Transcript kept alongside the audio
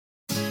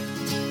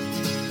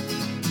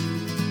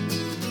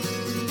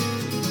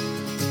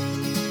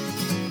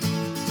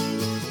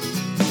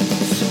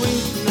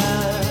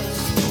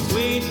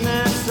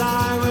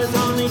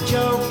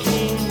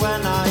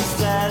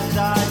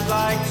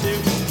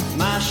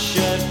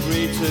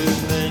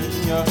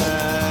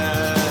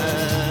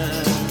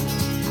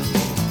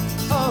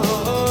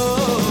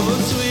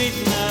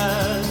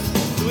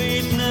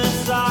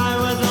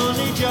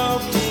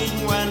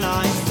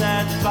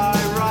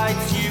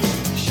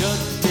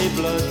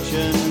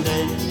cushioned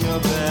in your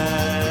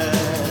bed.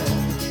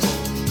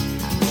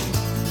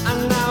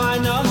 And now I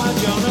know how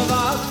Joan of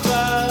Arc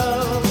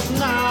felt.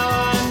 Now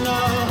I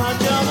know how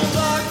Joan of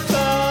Arc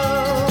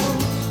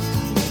felt.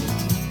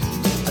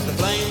 As the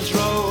flames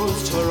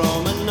rose to her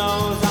Roman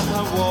nose and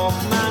her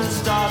Walkman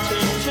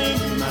started to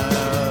melt.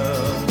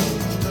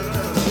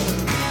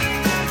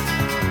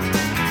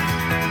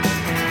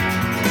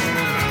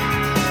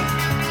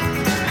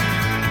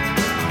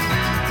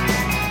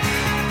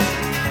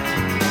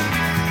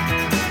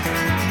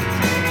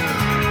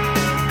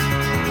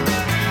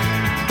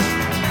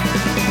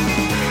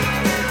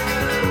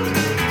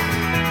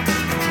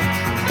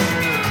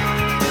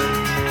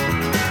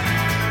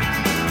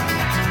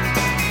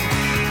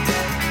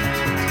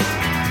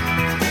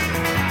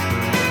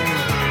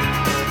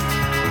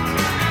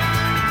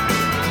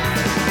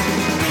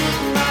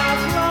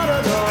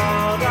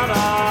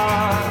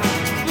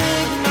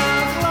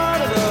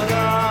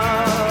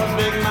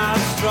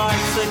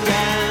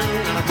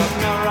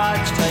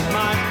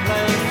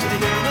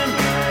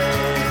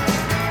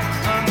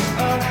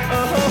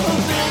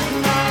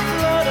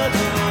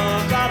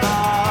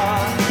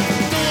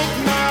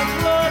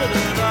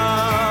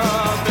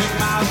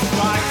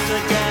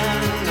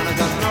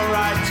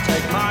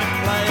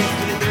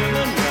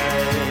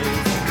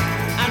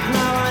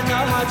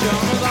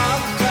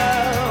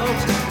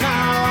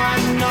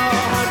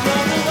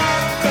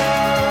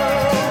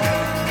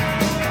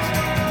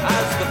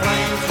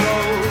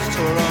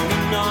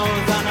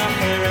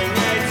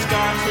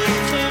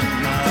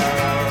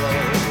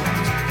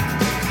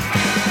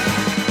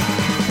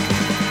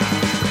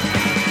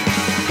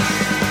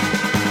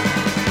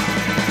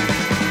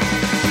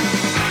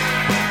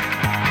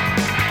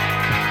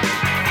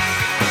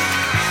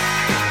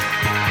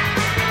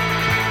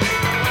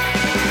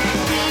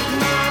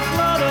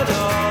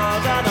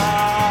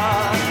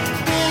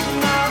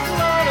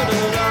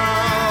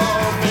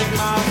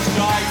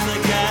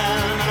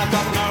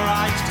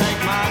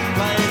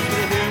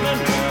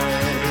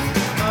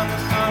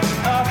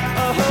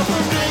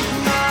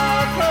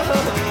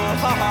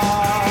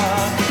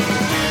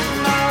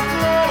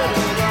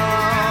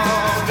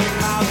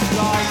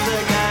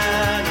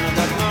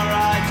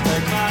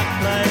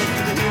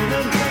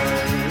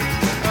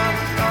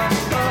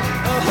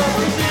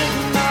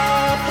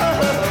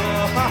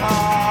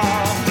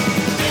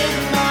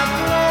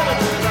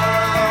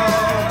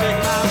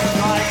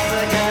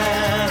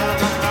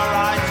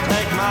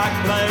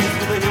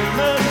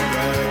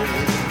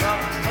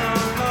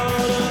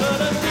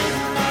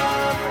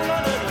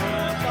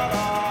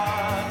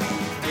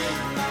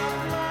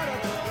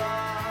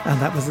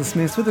 That was the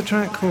Smiths with a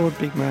track called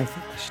Big Mouth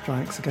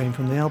Strikes Again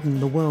from the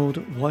album The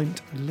World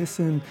Won't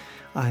Listen.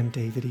 I'm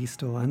David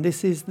Eastaugh and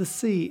this is the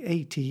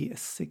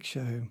C86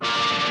 Show.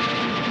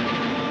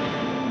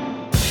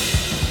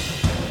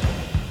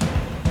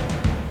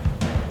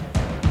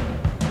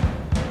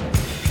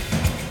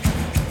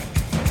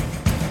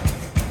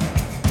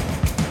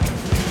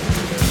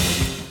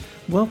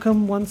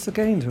 Welcome once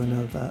again to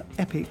another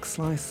epic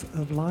slice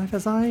of life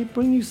as I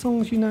bring you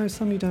songs you know,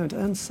 some you don't,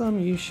 and some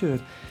you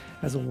should.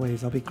 As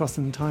always, I'll be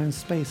crossing time,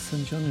 space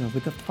and genre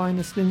with the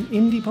finest in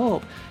indie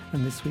pop.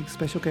 And this week's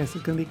special guest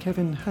is going to be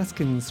Kevin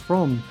Haskins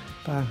from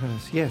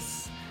Bauhaus.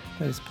 Yes,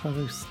 those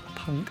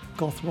post-punk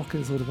goth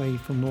rockers all the way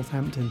from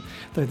Northampton,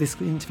 though this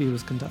interview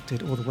was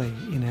conducted all the way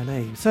in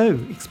LA. So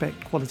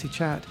expect quality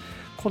chat,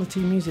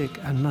 quality music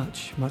and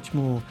much, much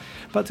more.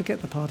 But to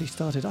get the party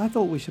started, I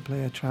thought we should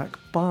play a track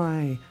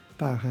by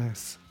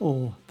Bauhaus,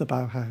 or the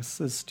Bauhaus,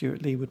 as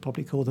Stuart Lee would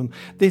probably call them.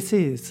 This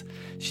is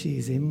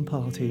She's in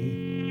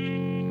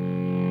Party.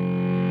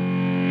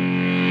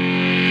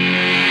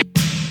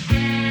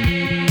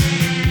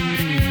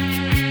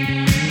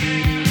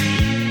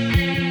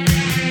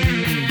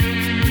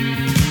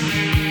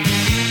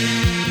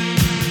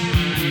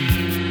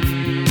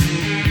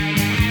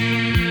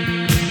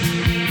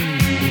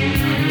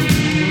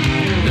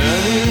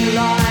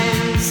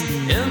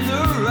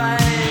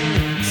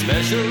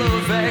 Special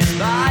effects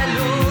by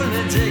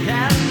lunatic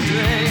and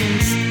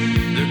drinks.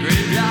 The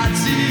graveyard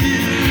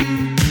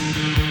scene,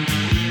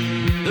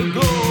 the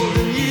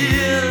golden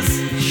years.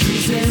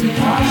 She's in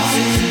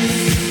parties.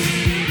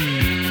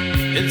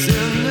 It's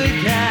in the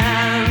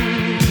can.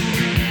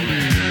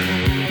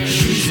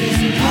 She's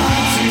in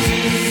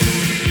parties.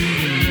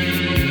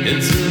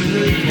 It's in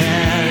the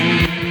can.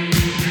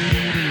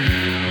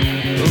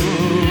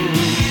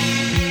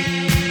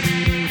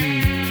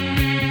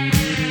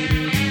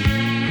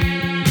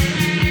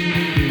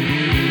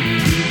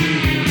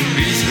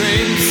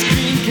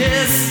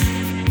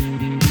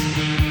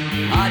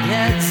 Hard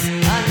heads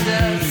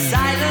under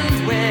silent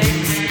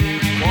wigs.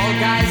 All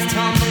guys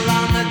tumble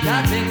on the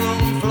cutting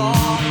room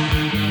floor.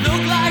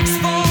 Look like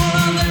spawn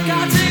on the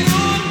cutting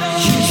room floor.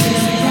 She's in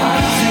the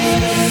party.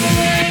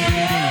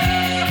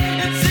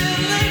 It's in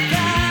the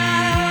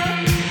car.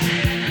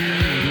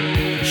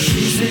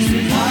 She's in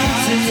the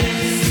party.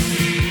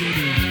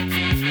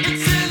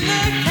 It's in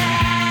the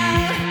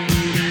car.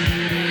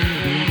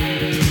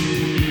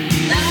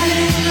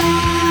 Night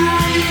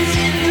lights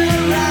in the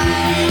right.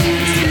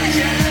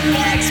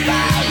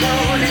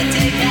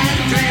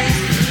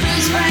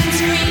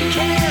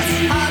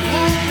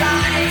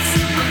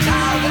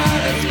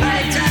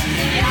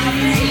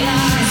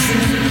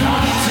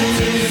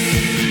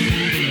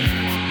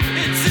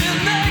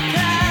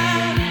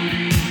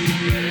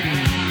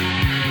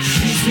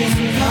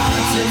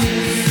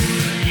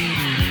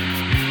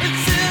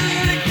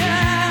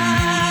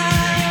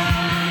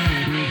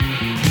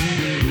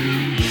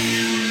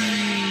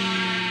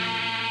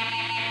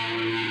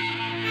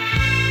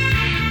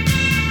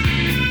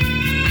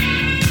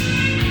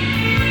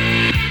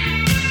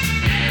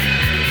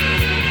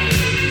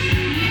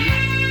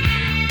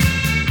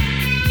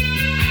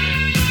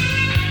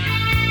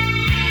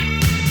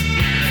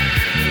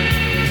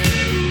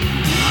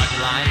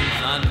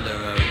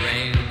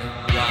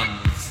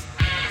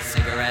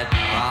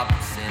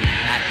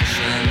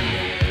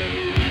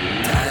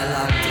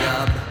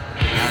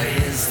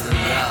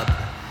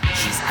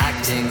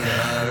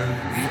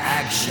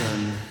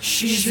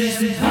 She's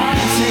in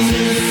parties.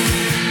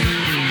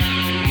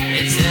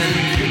 It's in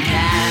the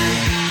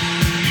can.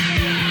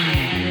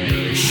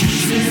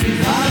 She's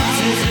in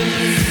parties.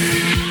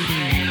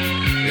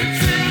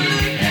 It's in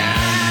the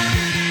can.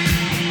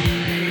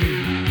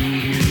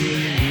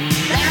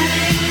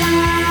 Static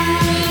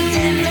lights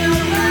in the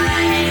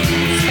rain.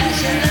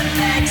 Special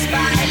effects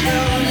by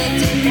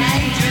lunatic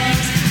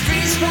entrance.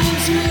 Freeze frame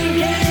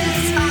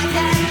screeners, hot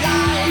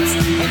headlights,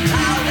 and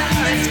powder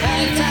is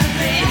paint of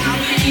the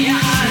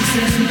ambiance.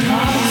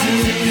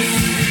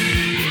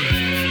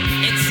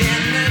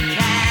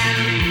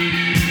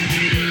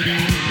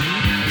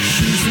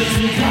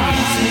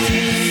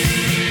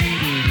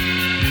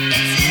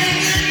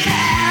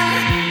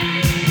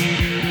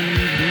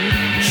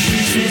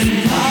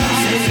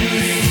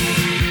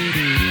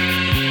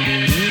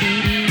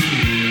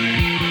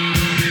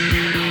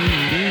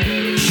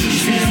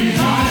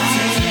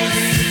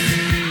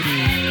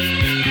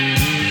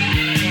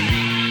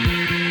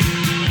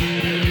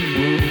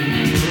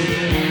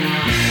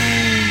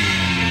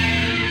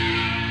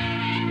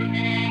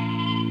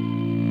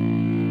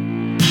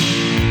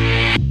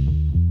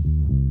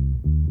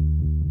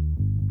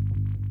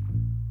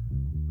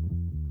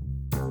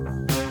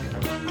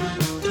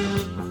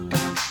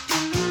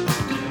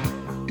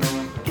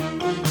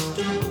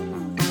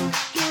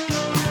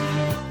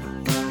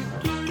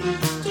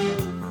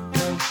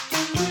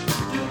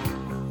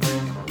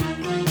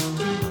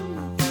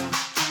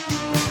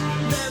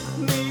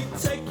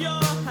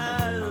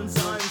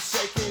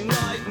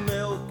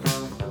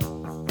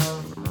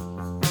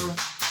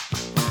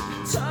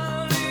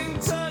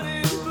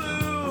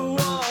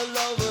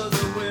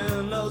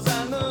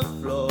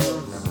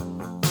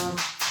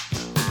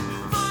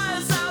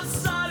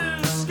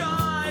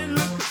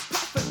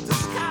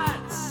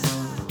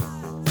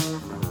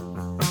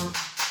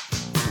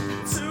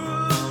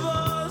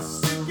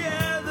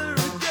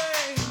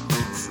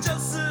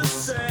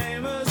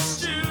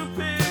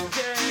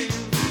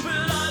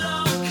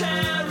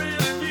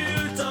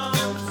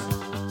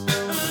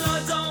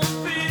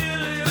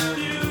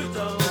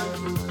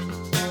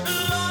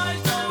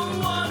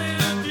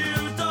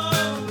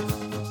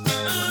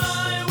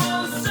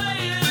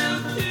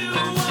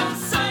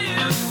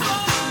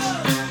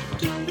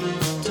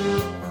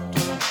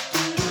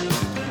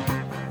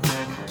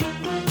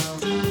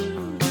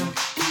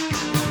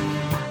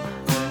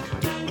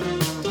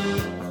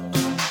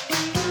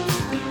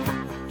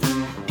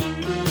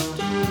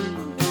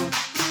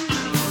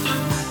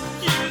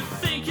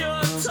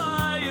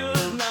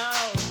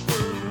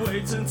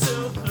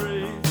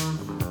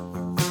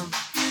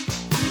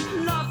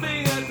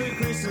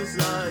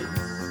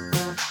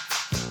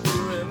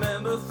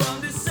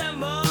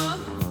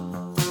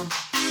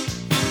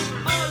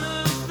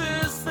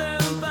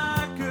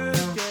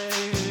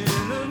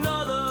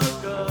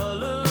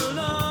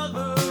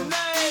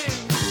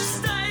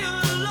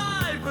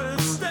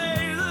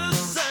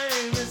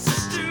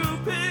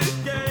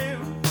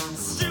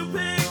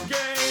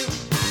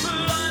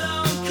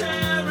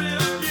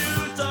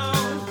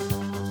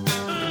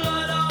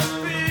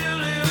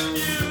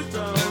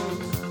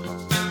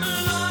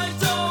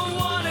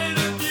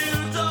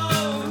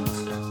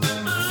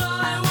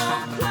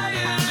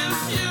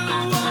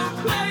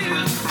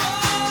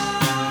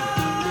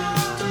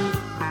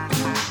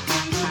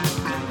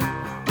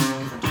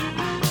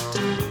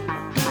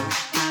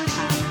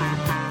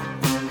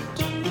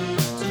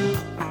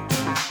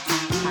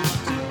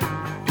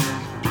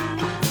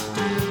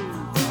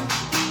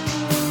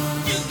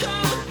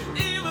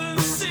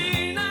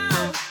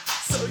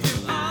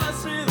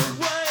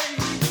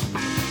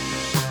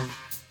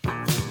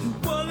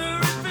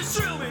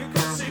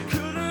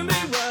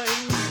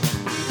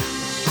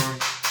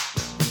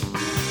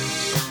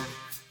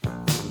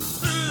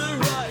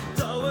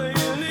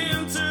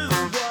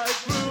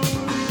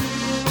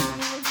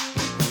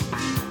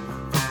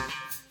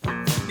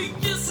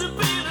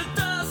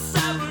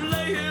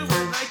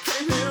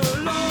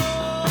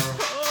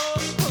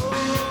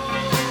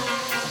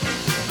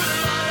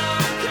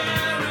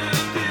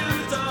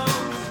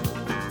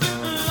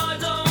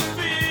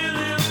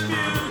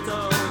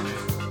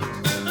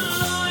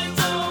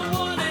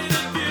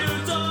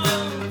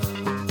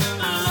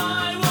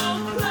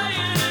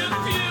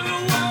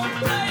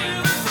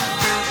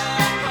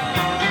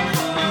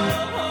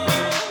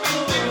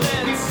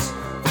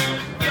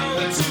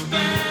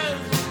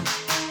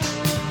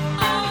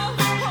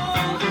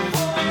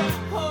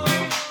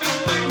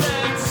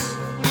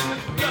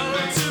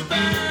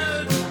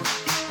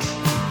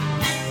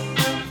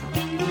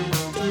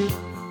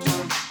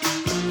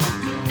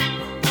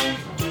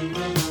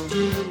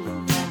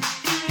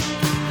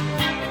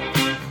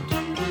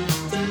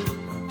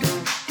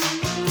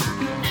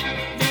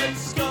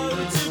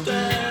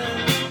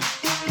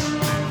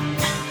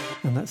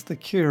 The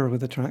Cure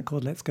with a track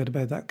called Let's Go to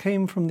Bed. That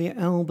came from the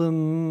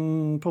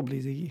album,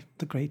 probably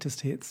the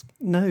greatest hits.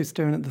 No,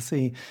 Staring at the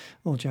Sea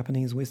or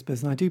Japanese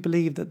Whispers. And I do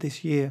believe that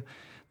this year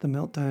the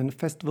Meltdown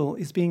Festival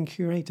is being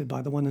curated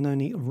by the one and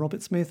only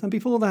Robert Smith. And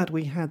before that,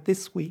 we had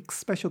this week's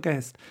special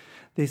guest.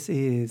 This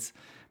is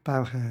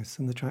Bauhaus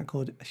and the track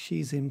called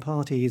She's in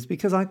Parties,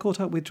 because I caught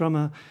up with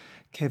drummer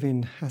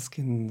Kevin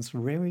Haskins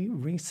very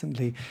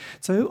recently.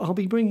 So I'll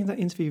be bringing that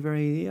interview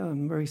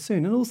very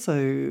soon. And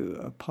also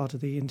a part of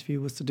the interview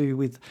was to do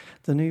with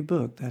the new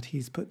book that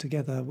he's put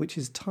together, which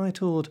is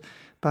titled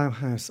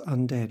Bauhaus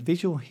Undead,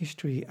 Visual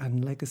History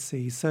and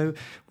Legacy. So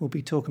we'll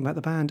be talking about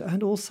the band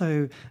and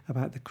also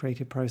about the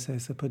creative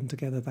process of putting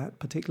together that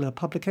particular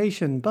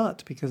publication.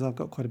 But because I've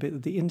got quite a bit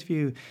of the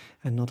interview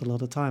and not a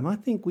lot of time, I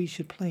think we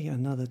should play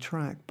another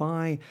track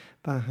by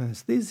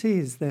Bauhaus. This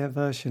is their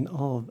version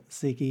of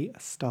Ziggy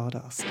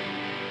Stardust.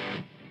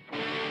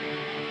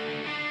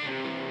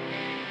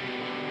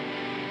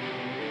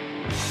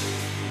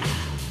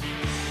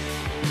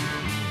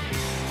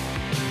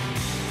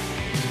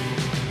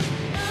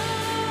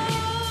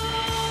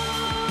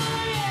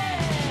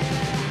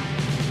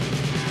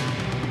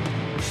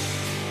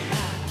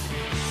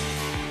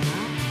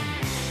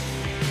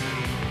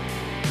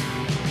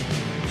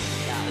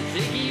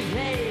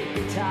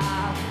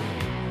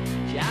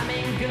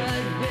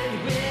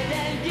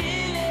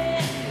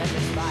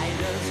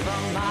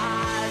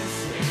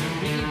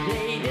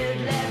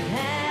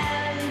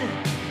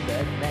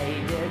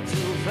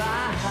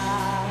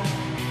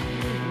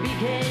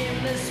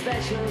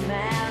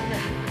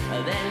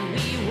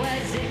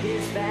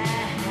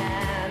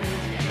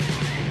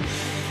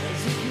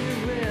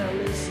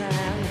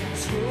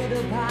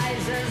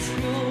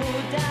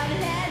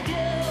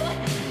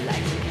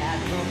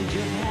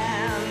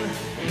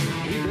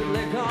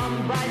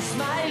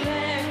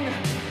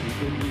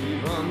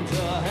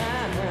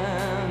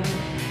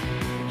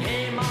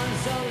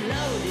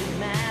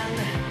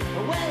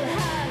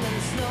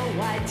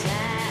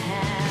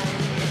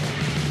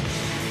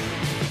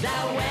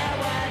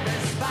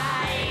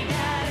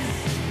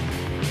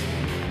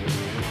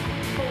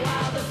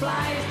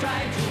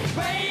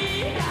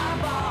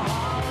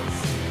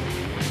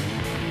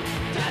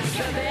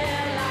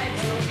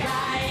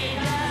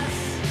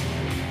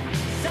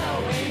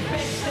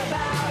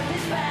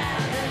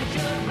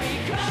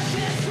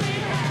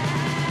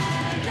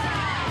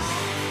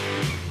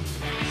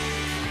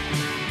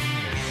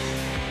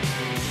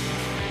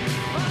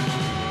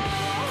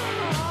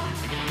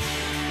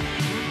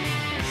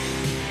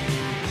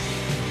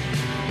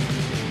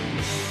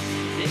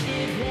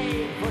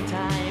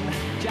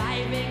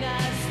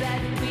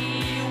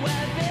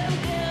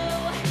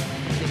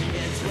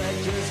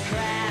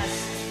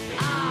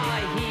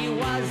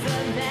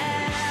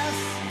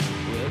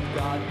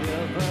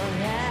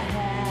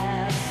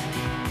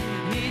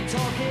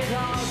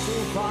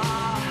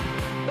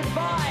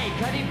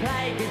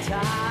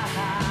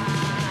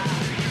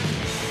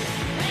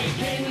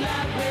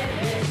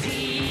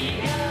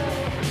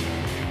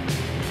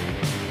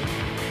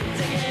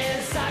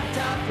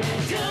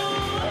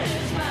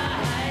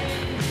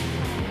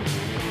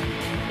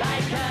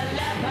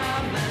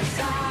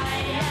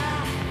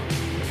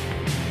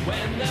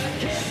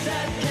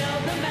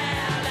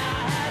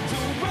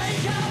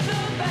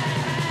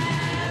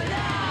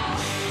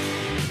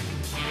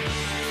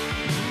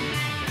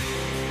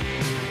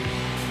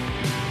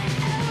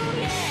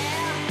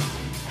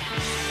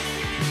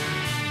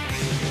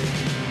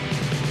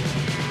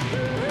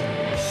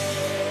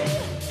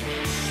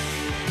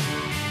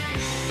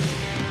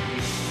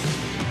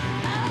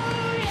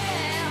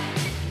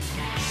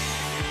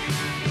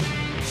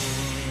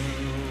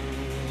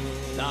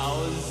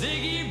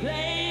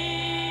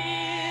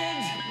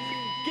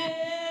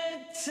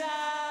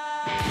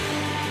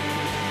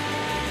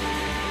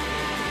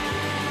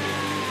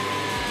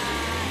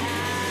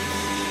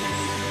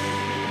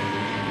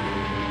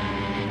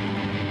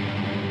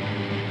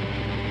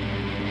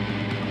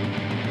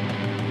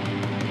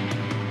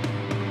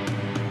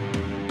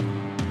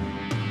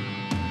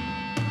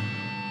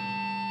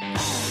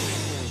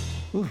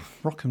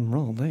 Rock and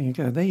roll, there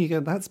you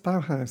go. That's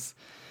Bauhaus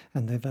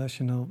and their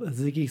version of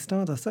Ziggy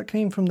Stardust. That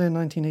came from their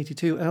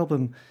 1982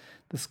 album,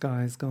 The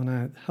Sky's Gone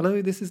Out.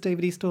 Hello, this is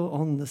David Easter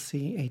on the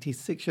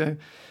C86 Show,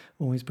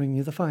 always bringing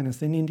you the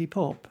finest in indie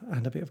pop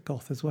and a bit of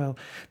goth as well.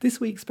 This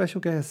week's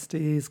special guest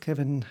is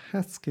Kevin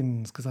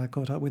Haskins, because I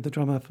caught up with the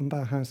drummer from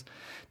Bauhaus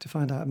to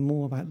find out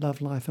more about love,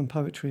 life and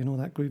poetry and all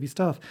that groovy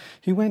stuff.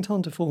 He went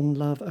on to form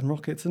Love and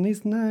Rockets and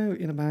is now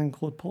in a band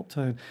called Pop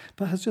Tone,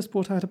 but has just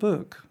brought out a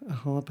book, a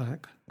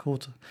hardback,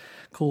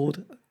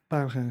 called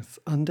Bauhaus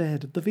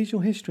Undead, the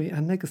Visual History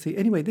and Legacy.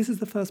 Anyway, this is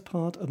the first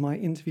part of my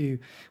interview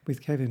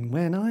with Kevin,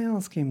 when I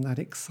ask him that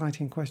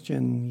exciting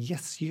question,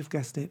 yes, you've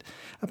guessed it,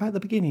 about the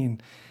beginning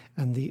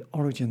and the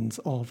origins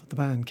of the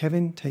band.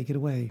 Kevin, take it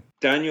away.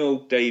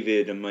 Daniel,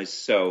 David and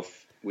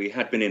myself, we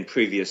had been in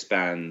previous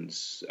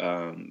bands.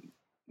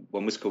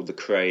 One was called The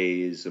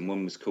Craze and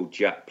one was called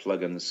Jack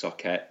Plug and the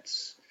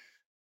Sockets.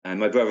 And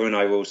my brother and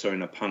I were also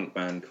in a punk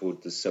band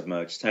called the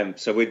Submerged Temp.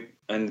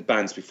 And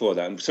bands before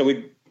that. So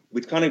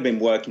we'd kind of been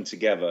working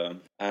together.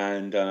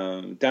 And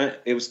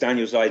it was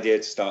Daniel's idea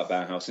to start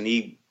Bauhaus. And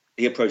he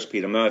approached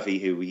Peter Murphy,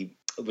 who he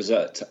was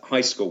at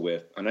high school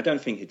with. And I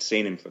don't think he'd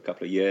seen him for a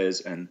couple of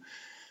years. And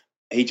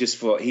he just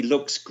thought, he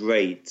looks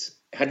great.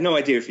 Had no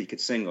idea if he could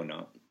sing or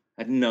not.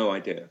 Had no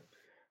idea.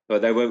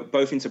 But they were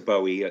both into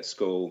Bowie at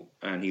school,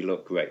 and he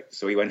looked great.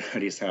 So he went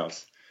out his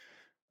house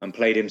and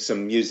played him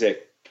some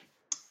music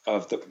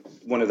of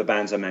one of the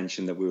bands I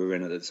mentioned that we were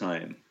in at the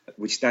time,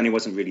 which Danny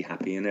wasn't really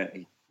happy in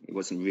it. It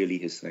wasn't really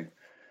his thing.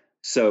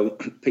 So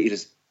Peter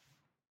just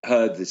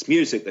heard this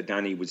music that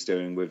Danny was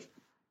doing with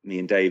me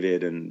and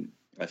David, and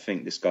I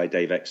think this guy,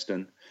 Dave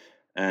Exton.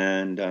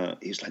 And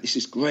he was like, this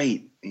is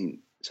great.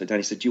 So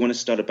Danny said, do you want to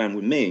start a band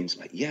with me? And he's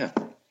like, yeah.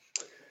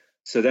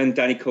 So then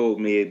Danny called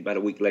me about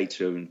a week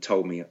later and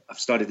told me, I've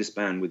started this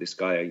band with this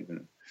guy,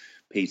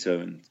 Peter.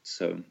 And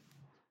so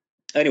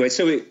anyway,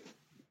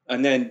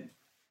 and then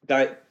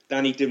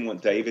Danny didn't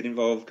want David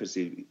involved because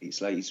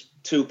he's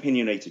too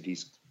opinionated.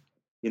 He's,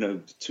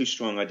 too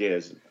strong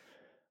ideas.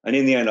 And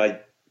in the end,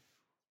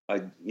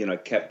 I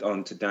kept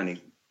on to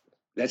Danny.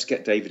 Let's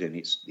get David in.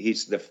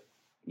 He's the,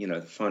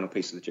 the final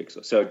piece of the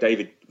jigsaw. So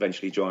David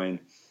eventually joined.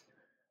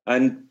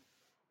 And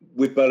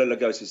with Bela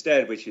Lugosi's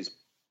Dead, which is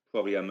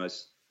probably our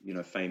most,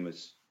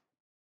 famous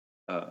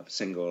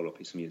single or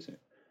piece of music,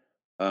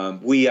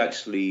 we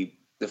actually,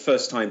 the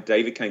first time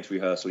David came to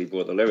rehearsal, he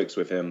brought the lyrics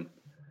with him.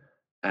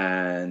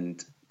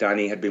 And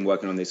Danny had been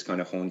working on this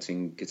kind of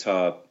haunting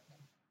guitar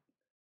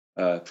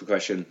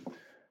progression.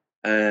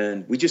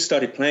 And we just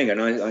started playing.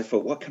 And I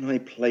thought, what can I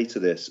play to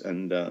this?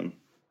 And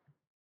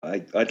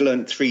I'd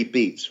learned 3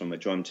 beats from a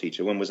drum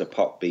teacher. One was a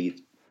pop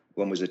beat,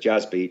 one was a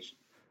jazz beat,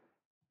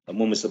 and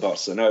one was the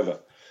bossa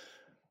nova.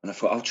 And I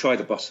thought, I'll try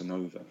the bossa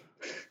nova,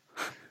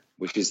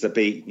 which is the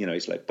beat,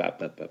 it's like ba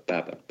ba ba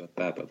ba ba ba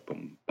ba ba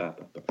boom ba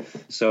ba ba.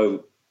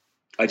 So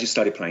I just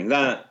started playing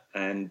that,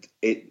 and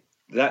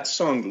that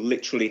song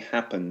literally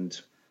happened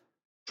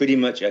pretty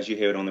much as you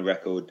hear it on the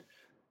record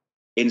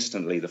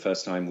instantly the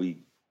first time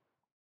we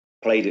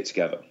played it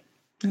together.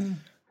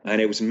 And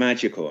it was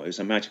magical. It was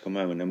a magical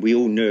moment. And we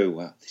all knew,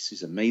 wow, this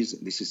is amazing.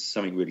 This is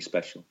something really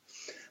special.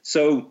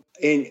 So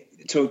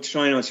to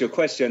try and answer your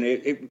question,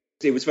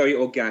 it was very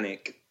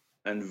organic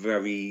and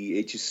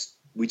we just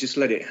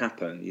let it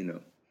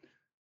happen,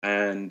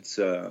 And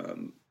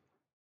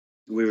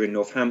we were in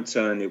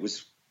Northampton. It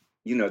was,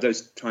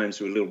 those times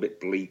were a little bit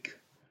bleak.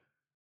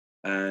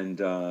 And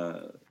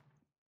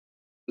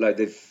like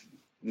the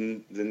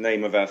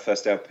name of our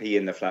first LP,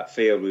 In the Flat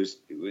Field,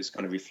 was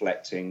kind of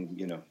reflecting,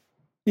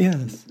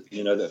 yes,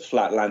 the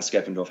flat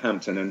landscape in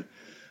Northampton, and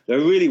there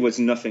really was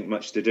nothing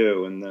much to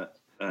do,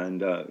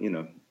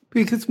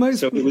 because most.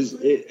 So it was.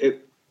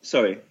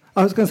 Sorry.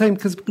 I was going to say,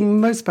 because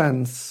most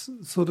bands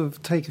sort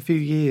of take a few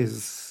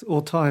years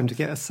or time to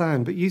get a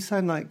sound, but you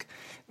sound like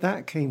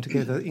that came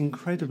together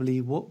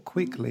incredibly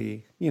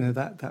quickly,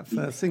 that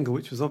first single,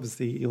 which was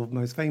obviously your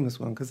most famous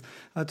one, because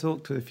I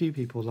talked to a few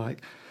people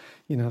like,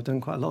 I've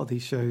done quite a lot of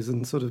these shows,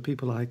 and sort of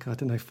people like, I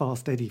don't know,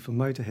 Fast Eddie from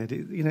Motorhead,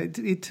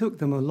 it took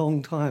them a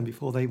long time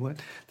before they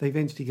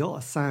eventually got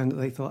a sound that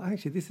they thought,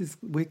 actually,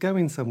 we're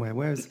going somewhere.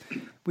 Whereas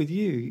with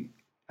you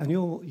and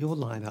your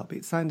lineup,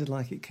 it sounded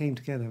like it came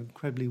together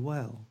incredibly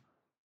well.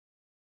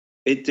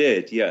 It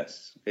did,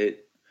 yes.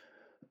 It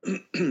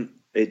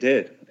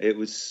did. It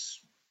was.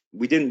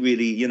 We didn't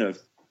really,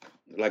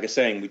 like I was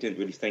saying, we didn't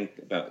really think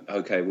about,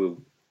 okay, we'll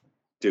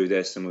do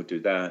this and we'll do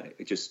that.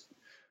 It just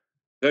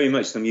very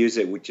much the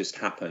music would just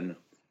happen.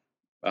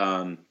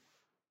 And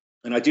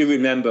I do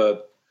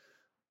remember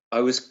I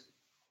was,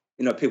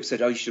 people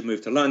said, oh, you should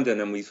move to London.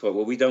 And we thought,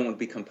 well, we don't want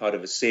to become part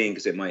of a scene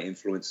because it might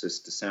influence us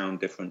to sound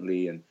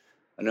differently. And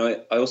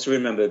I also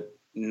remember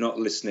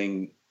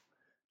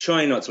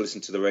trying not to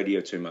listen to the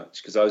radio too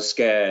much because I was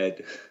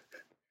scared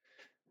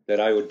that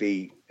I would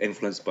be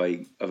influenced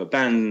by other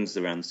bands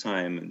around the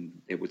time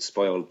and it would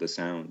spoil the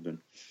sound,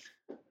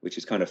 which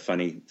is kind of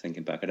funny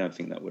thinking back. I don't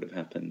think that would have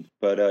happened.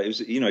 But it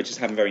was, it just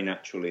happened very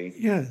naturally.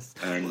 Yes.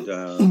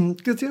 And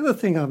because the other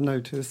thing I've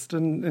noticed,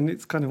 and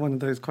it's kind of one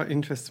of those quite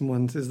interesting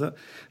ones, is that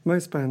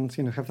most bands,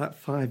 have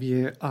that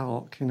 5-year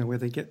arc, where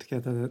they get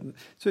together,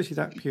 especially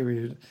that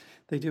period.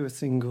 They do a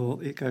single,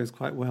 it goes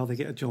quite well. They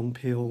get a John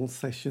Peel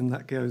session,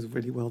 that goes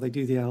really well. They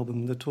do the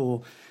album, the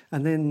tour,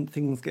 and then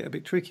things get a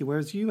bit tricky.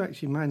 Whereas you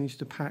actually managed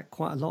to pack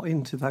quite a lot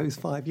into those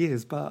 5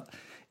 years, but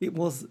it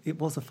was a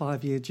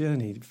 5-year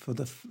journey for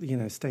the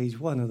stage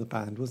one of the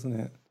band, wasn't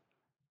it?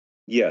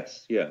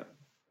 Yes, yeah.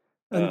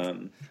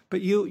 But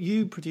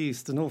you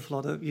produced an awful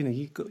lot of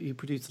you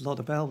produced a lot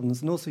of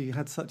albums, and also you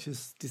had such a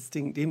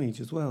distinct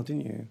image as well,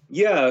 didn't you?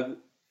 Yeah,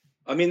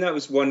 I mean that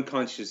was one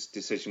conscious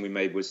decision we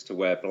made, was to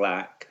wear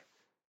black.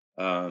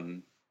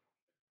 And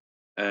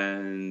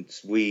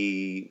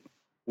we've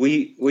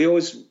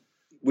always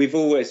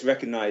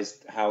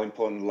recognized how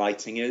important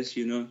lighting is,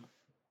 to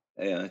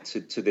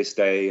this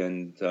day.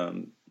 And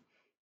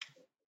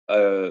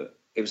it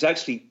was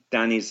actually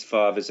Danny's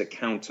father's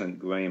accountant,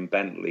 Graham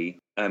Bentley.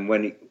 And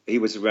when he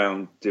was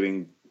around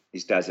doing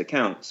his dad's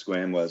accounts,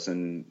 Graham was,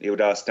 and he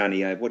would ask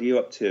Danny, what are you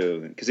up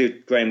to? Because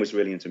Graham was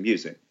really into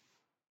music.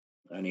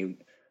 And he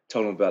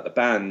told him about the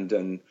band,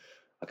 and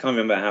I can't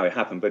remember how it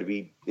happened, but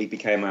he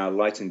became our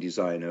lighting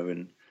designer.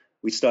 And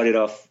we started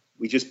off,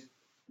 we just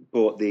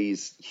bought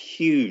these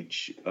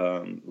huge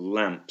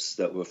lamps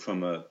that were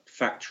from a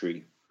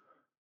factory.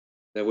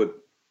 They were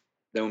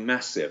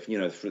massive, you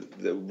know,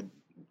 that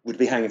would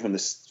be hanging from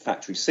the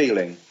factory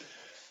ceiling.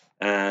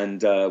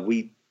 And I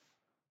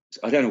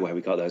don't know where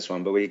we got those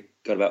from, but we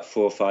got about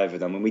 4 or 5 of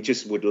them, and we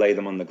just would lay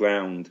them on the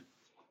ground,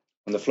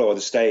 on the floor of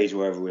the stage,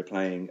 wherever we're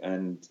playing,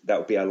 and that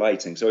would be our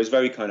lighting. So it was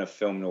very kind of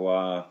film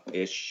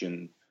noir-ish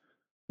and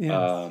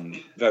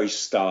very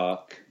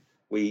stark.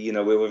 We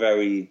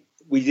would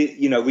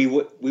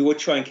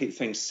try and keep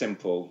things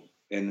simple,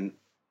 and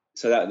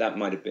so that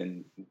might have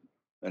been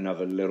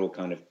another little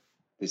kind of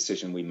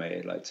decision we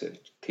made, like to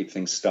keep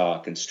things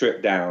stark and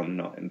stripped down,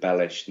 not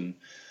embellished. And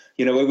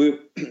you know,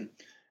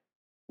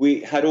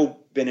 we had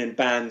all been in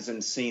bands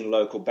and seen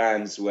local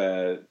bands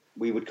where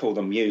we would call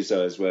them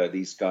musos, where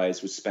these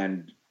guys would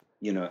spend,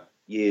 you know,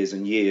 years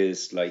and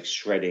years like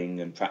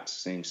shredding and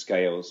practicing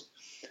scales.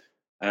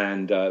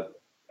 And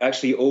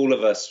actually all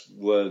of us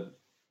were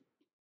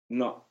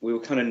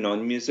kind of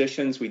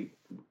non-musicians.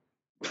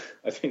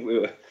 I think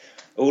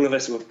all of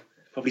us were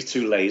probably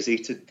too lazy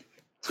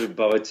to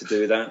bother to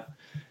do that.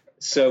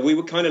 So we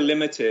were kind of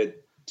limited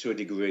to a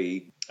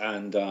degree,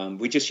 and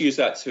we just used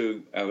that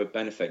to our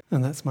benefit.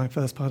 And that's my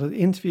first part of the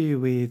interview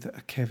with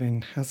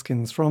Kevin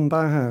Haskins from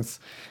Bauhaus.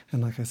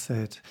 And like I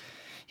said,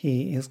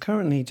 he is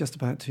currently just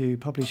about to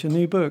publish a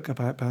new book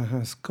about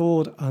Bauhaus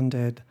called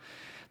Undead,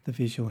 The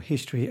Visual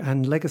History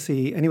and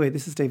Legacy. Anyway,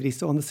 this is David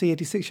Easter on the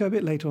C86 show. A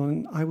bit later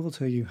on, I will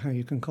tell you how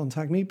you can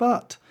contact me.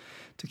 But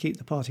to keep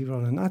the party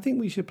rolling, I think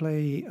we should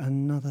play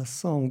another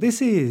song. This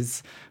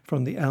is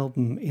from the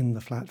album In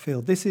the Flat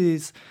Field. This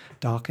is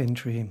Dark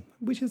Entry,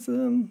 which is, the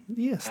opening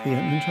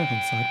track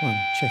on side 1.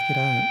 Check it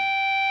out.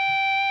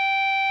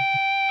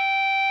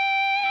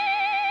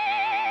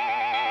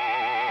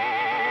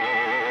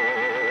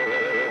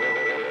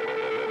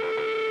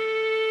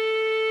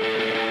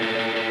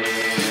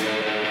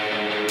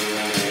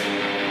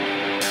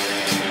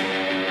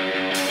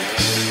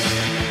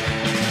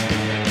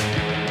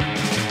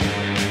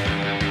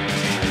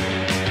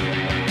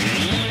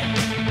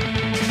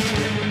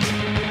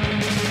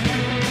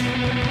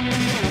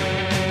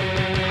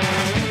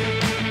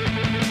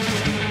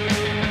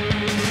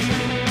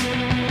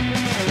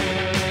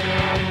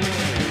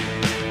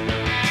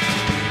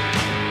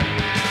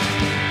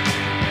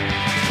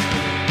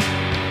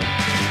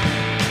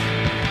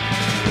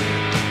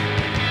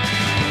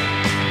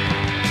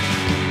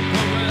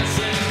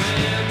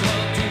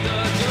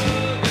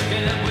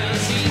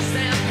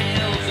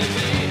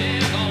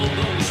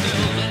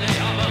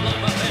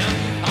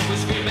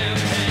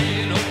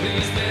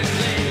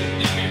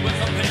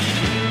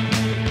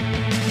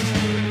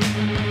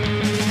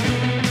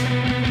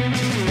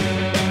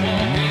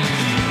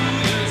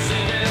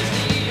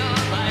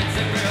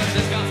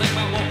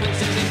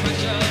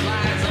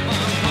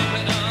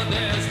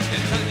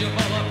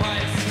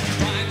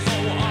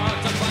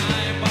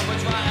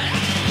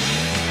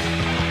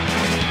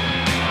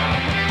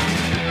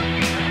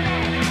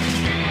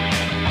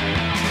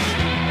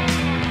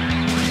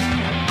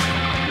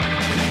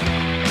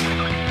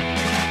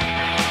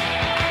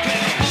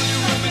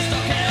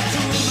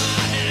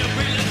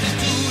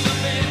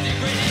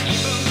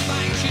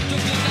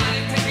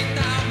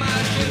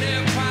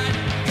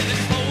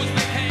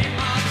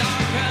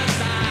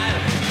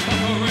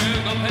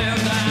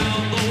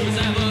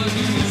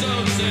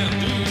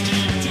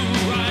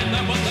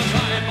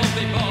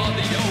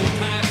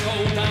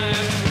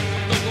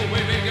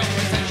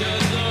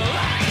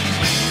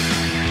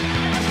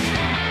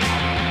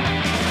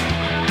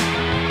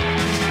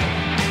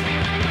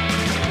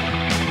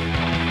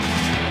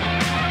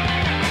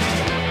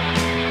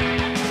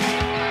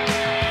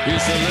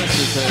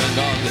 Turned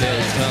on the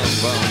hills,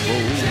 town-bound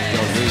roads,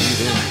 the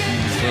leading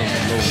through some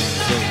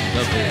lonesome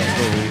nothing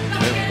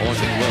road. In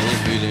morning well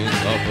beating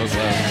up a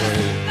glass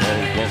grave,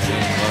 all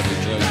walking by the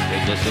church,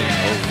 possessing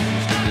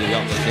homes to the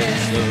opposite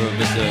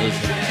services.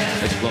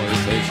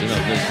 Exploitation of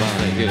this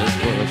finest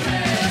work,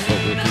 so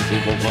the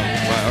people want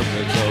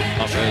pirates of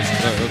office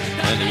clerks,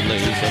 and he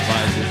lays the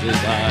vices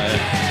his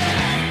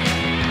eye.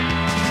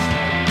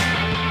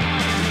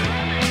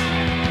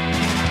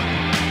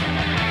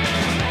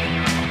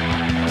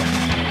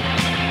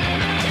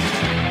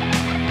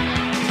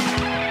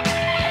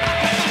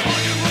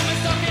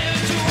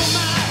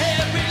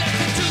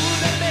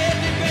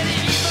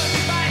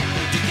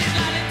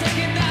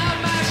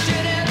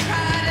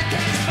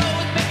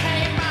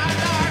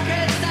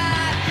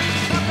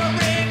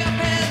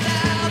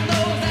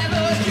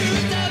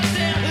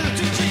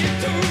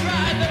 To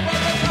ride the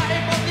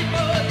pipe of the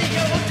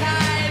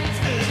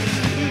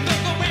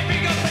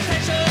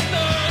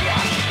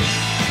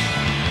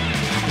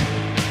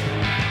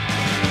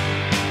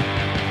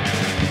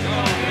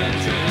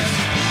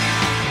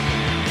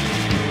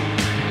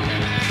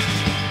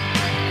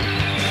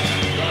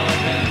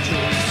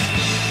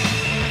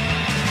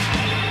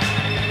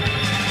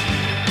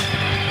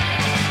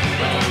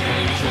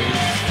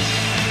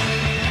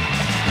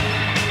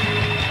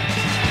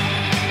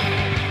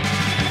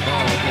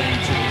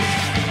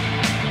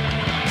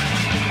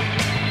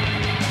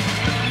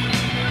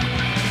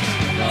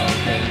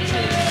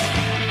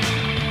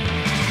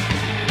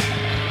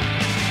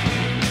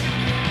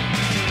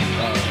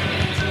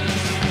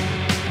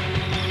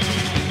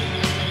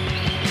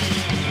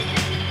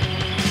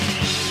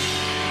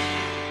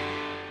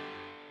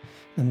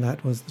And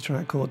that was the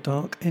track called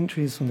Dark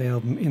Entries from the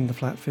album In the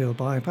Flat Field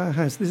by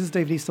Powerhouse. This is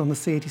David East on the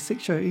C86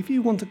 Show. If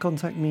you want to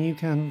contact me, you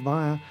can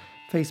via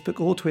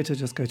Facebook or Twitter.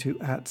 Just go to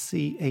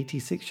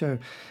 @C86 Show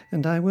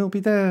and I will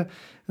be there.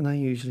 And I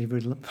usually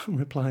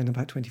reply in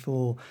about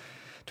 24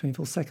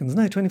 seconds.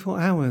 No, 24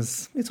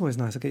 hours. It's always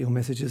nice to get your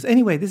messages.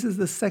 Anyway, this is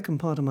the second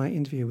part of my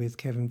interview with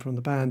Kevin from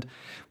the band,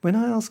 when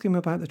I ask him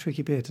about the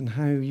tricky bit and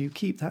how you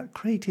keep that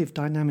creative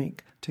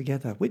dynamic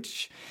together,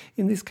 which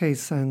in this case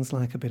sounds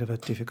like a bit of a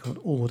difficult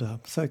order.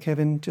 So,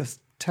 Kevin, just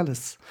tell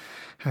us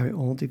how it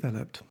all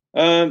developed.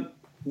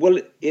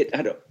 Well, it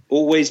had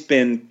always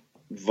been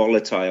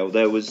volatile.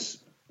 There was,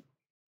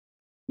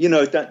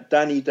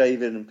 Danny,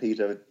 David, and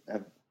Peter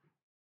have,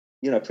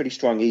 pretty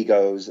strong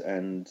egos,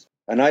 and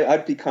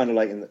I'd be kind of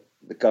like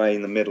the guy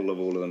in the middle of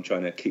all of them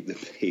trying to keep the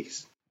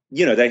peace.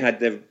 They had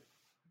their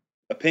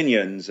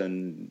opinions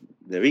and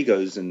their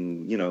egos,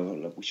 and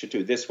we should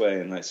do it this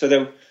way, and so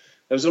there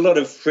was a lot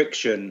of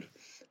friction,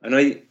 and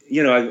I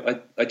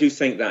do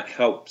think that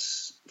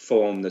helps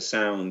form the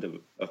sound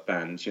of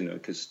bands,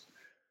 because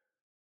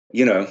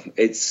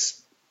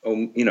it's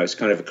it's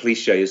kind of a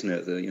cliche, isn't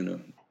it?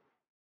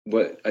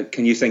 What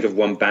can you think of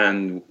one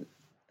band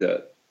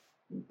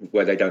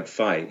where they don't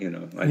fight?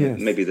 Yes.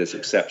 Maybe there's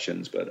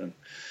exceptions, but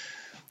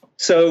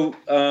so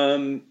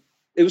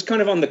it was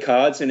kind of on the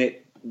cards, and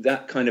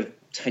that kind of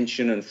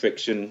tension and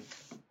friction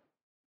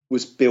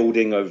was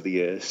building over the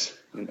years,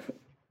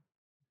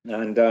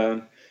 and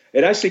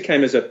it actually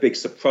came as a big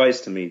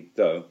surprise to me,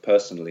 though,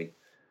 personally,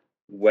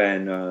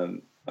 when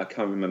I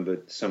can't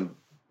remember,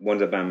 one of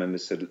the band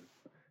members said,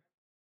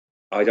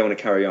 "I don't want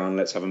to carry on,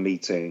 let's have a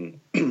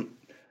meeting."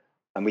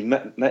 And we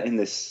met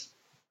in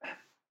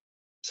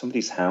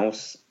somebody's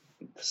house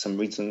for some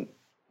reason.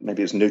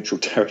 Maybe it was neutral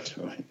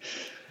territory,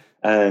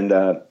 and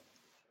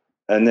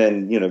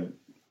then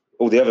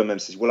all the other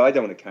members said, "Well, I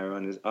don't want to carry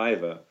on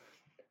either."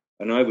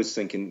 And I was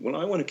thinking, well,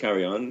 I want to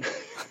carry on.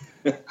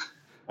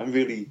 I'm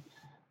really,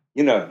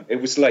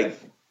 it was like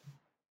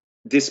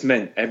this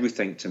meant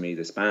everything to me,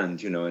 this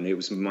band, and it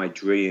was my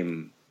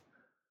dream.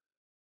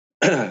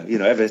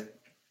 Ever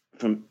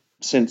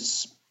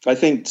since I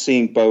think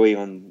seeing Bowie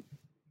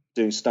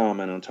doing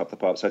Starman on Top of the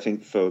Pops, I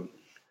think for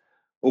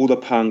all the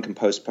punk and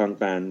post-punk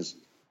bands,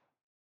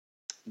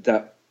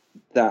 that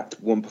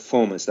one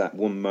performance, that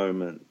one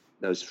moment,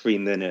 those 3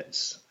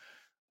 minutes,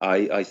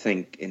 I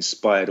think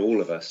inspired all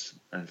of us.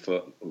 And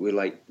we're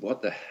like,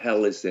 what the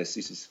hell is this?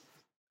 This is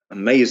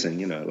amazing,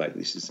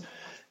 this is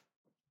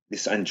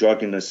this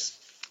androgynous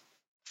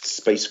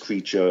space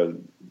creature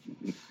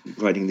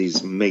writing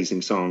these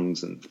amazing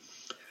songs,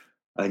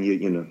 and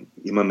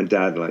your mum and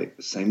dad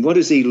saying, what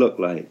does he look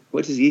like?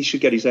 He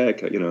should get his hair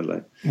cut,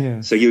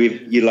 Yeah. So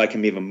you like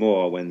him even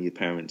more when your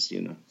parents,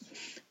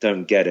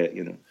 don't get it,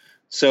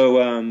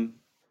 So,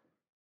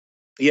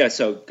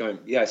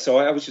 so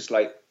I was just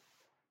like,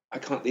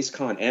 this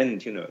can't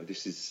end,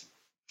 this is,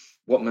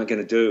 what am I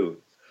going to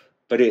do?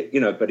 But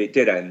it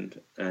did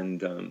end.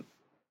 And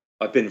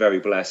I've been very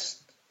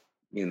blessed,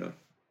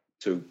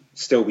 to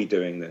still be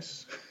doing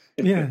this.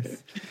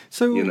 Yes.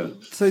 So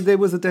so there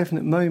was a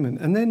definite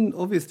moment, and then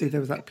obviously there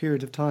was that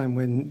period of time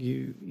when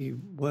you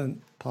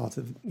weren't part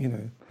of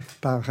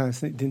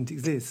Bauhaus and it didn't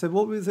exist. So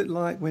what was it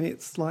like when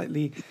it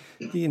slightly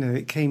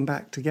it came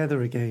back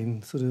together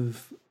again, sort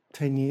of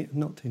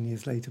not 10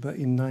 years later, but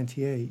in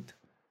 98?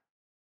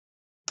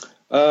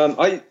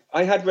 I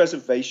had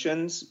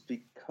reservations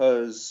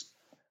because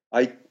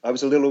I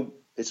was a little.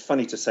 It's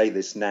funny to say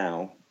this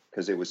now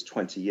because it was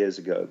 20 years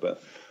ago,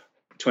 but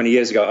 20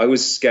 years ago, I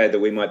was scared that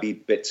we might be a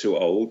bit too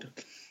old,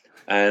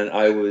 and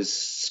I was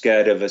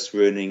scared of us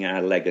ruining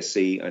our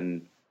legacy.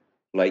 And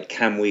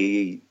can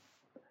we?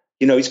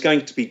 It's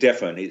going to be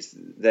different.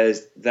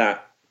 There's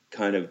that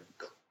kind of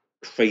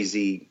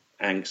crazy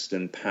angst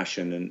and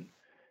passion,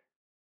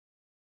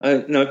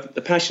 and no,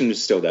 the passion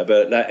is still there,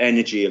 but that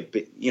energy of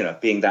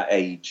being that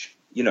age,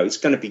 it's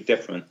going to be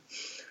different.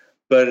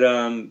 But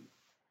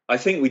I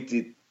think we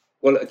did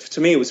well.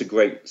 To me, it was a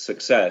great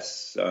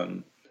success.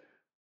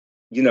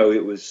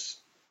 It was.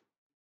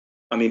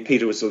 I mean,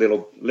 Peter was a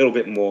little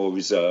bit more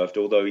reserved,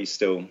 although he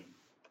still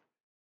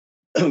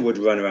would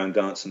run around,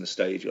 dance on the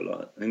stage a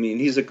lot. I mean,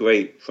 he's a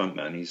great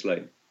frontman. He's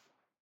I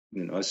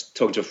was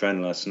talking to a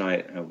friend last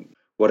night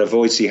what a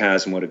voice he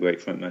has and what a great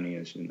frontman he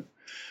is.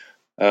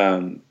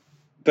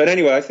 But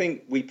anyway, I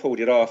think we pulled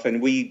it off, and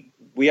we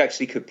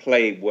actually could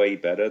play way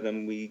better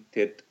than we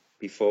did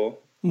before.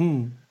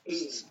 Mm.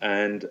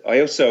 And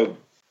I also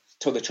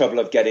took the trouble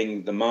of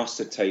getting the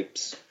master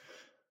tapes.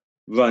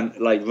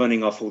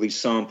 Running off all these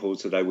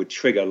samples that I would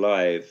trigger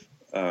live,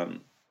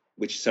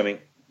 which is something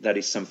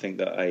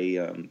that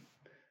I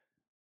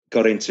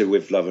got into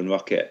with Love and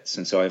Rockets,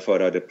 and so I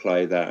thought I'd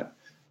apply that.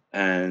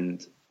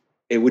 And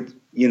it would,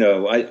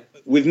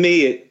 with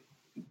me,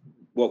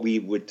 what we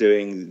were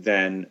doing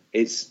then,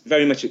 it's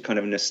very much a kind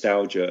of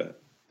nostalgia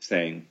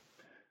thing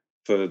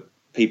for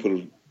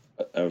people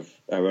of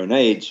our own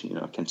age,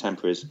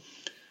 contemporaries,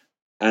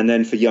 and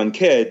then for young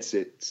kids,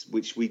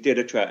 which we did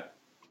attract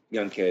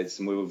young kids,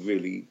 and we were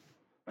really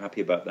happy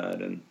about that.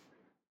 And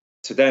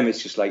to them,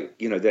 it's just like,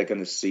 you know, they're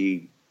going to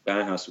see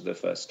Bauhaus for the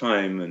first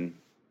time. And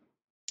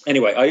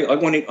anyway,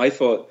 I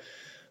thought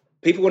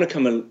people want to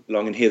come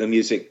along and hear the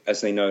music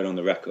as they know it on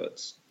the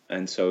records.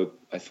 And so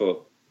I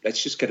thought,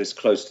 let's just get as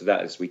close to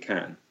that as we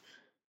can.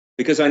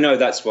 Because I know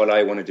that's what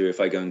I want to do if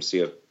I go and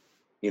see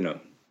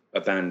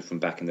a band from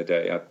back in the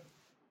day.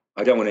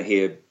 I don't want to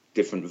hear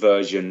different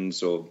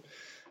versions, or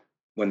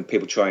when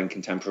people try and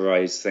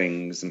contemporize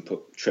things and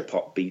put trip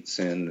hop beats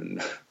in,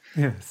 and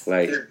Yes.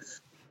 like,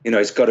 you know,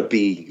 it's got to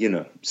be, you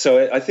know.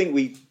 So I think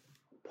we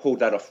pulled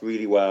that off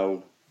really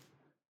well,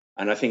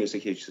 and I think it's a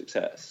huge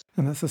success.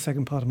 And that's the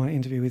second part of my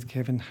interview with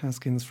Kevin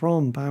Haskins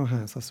from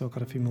Bauhaus. I've still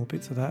got a few more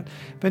bits of that.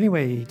 But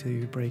anyway,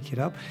 to break it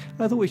up,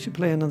 I thought we should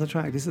play another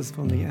track. This is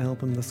from the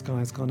album The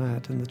Sky's Gone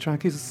Out, and the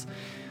track is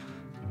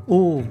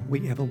All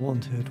We Ever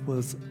Wanted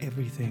Was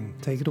Everything.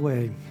 Take it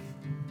away.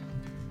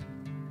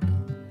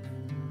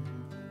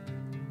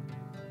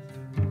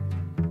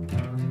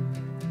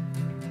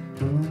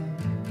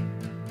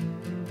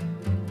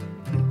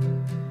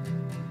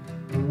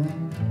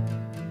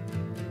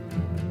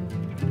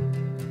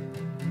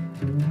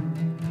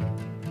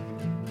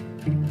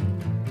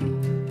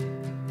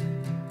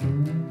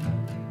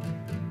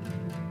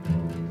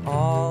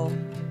 All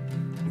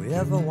we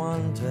ever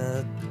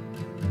wanted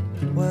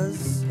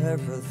was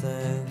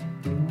everything.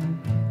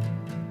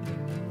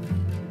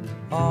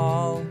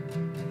 All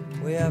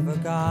we ever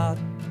got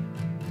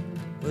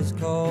was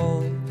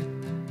cold.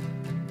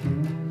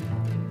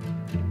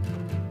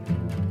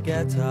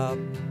 Get up,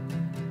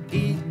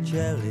 eat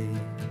jelly,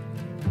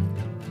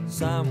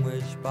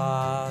 sandwich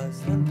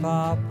bars and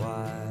barbed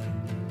wire.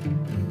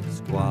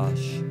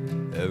 Squash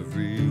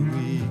every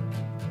week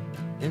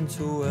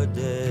into a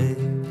day.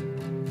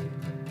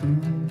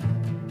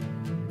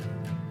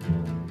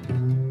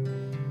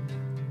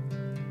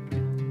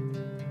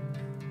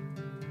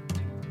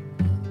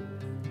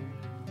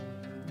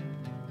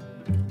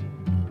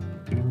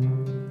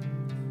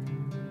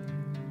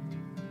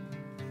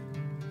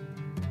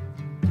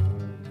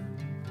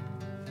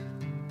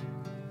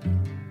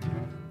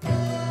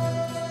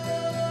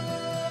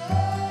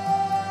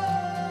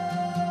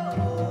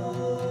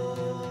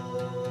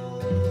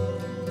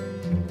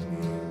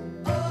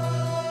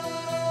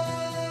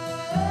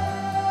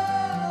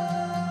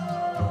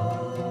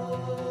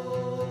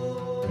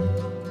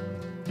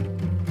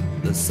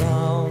 The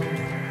sound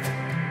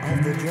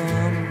of the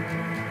drum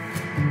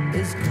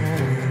is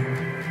calling.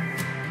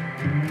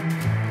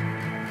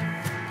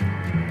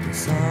 The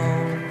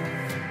sound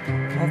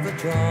of the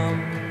drum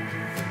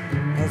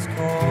has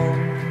called.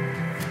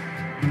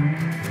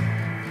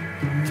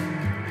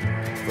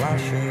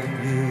 Flash of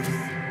youth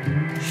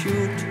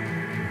shoot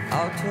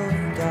out of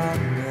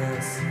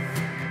darkness.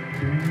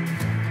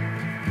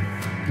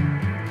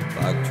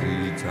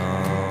 Factory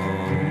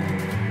town.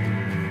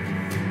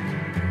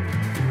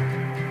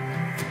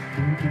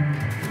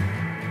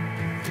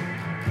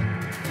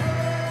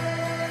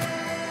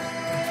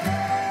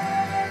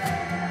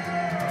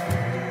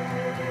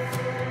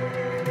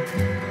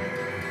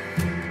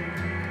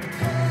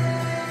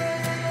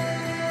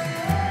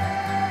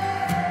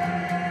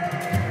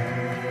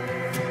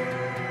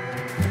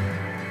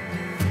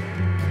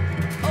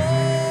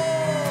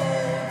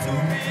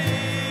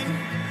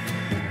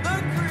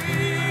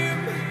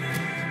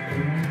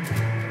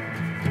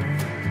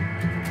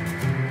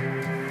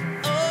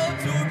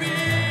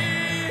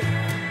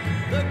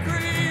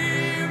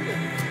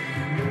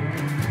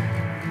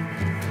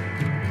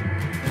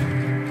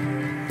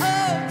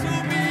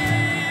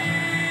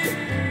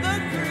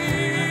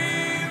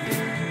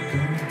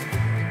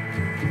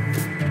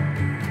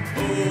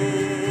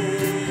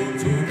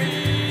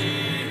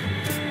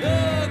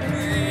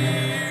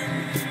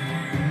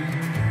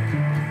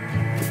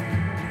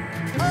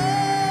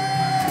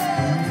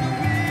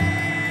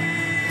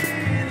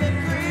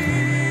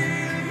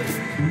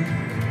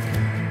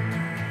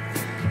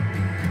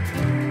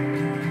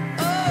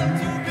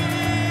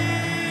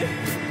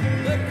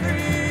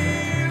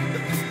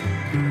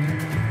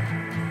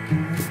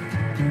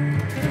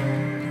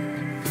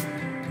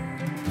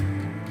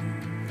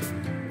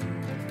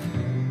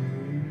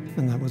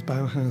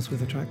 Bauhaus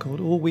with a track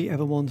called All We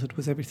Ever Wanted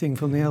Was Everything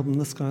from the album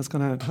The Sky's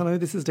Gone Out. Hello,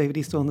 this is David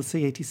Easter on the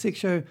C86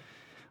 show,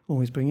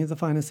 always bringing you the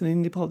finest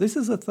in indie pop. This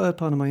is the third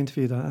part of my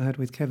interview that I had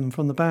with Kevin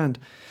from the band,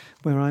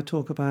 where I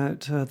talk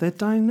about their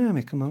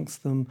dynamic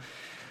amongst them.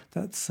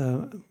 That's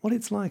what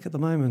it's like at the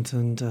moment,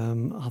 and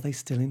are they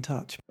still in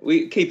touch?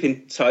 We keep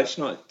in touch,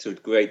 not to a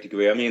great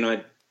degree. I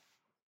mean,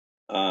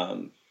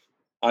 I'm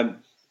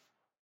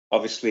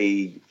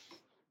obviously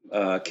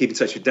keep in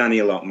touch with Danny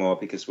a lot more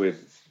because we're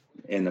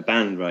in a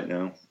band right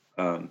now,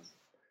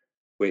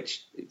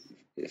 which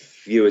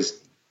if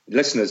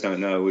listeners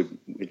don't know,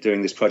 we're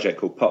doing this project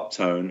called Pop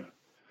Tone,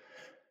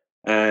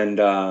 and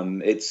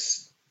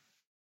it's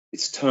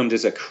termed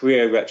as a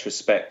career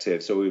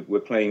retrospective. So we're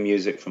playing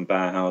music from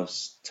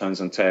Bauhaus,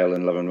 Tones on Tail,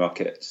 and Love and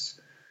Rockets,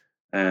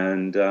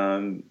 and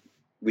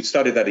we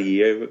started that a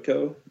year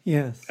ago.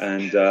 Yes,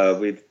 and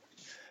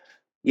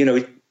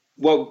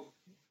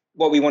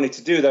what we wanted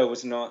to do though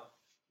was not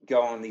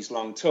go on these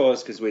long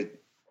tours because we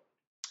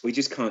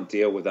just can't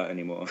deal with that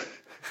anymore.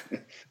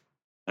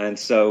 And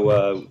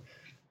so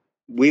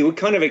we were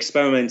kind of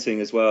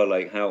experimenting as well,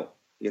 like how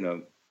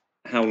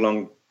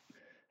long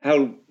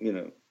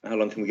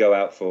can we go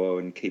out for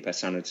and keep our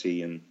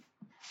sanity. And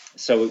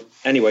so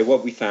anyway,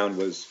 what we found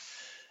was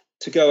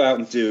to go out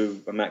and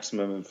do a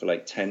maximum for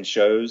like 10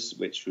 shows,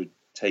 which would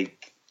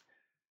take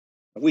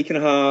a week and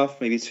a half,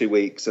 maybe 2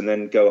 weeks, and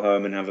then go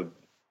home and have a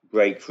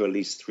break for at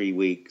least 3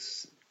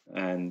 weeks.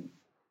 And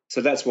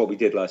so that's what we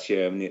did last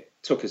year. I mean, it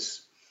took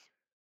us,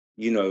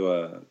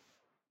 3/4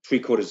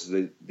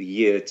 of the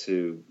year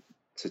to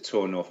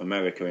tour North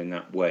America in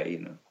that way,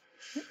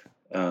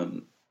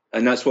 and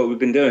that's what we've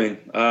been doing.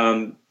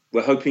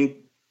 We're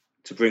hoping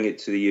to bring it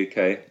to the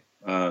UK.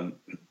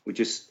 We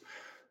just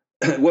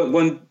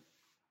one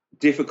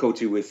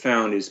difficulty we've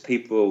found is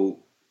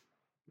people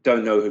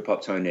don't know who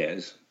Poptone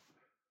is,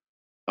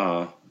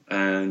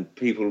 and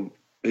people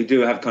who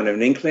do have kind of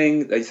an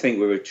inkling, they think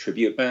we're a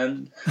tribute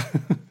band.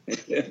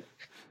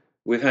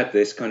 We've had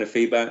this kind of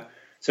feedback.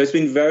 So it's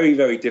been very,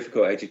 very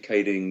difficult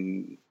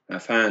educating our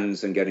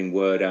fans and getting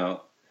word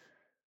out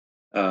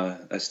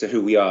as to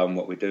who we are and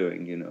what we're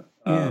doing,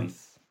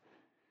 Yes.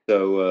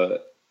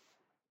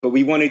 But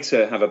we wanted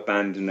to have a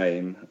band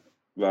name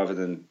rather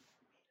than,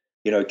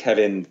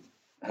 Kevin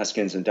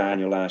Haskins and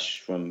Daniel Ash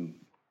from,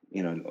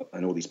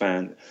 and all these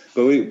bands.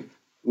 But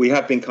we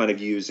have been kind of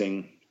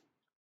using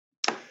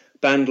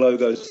band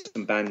logos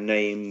and band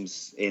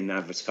names in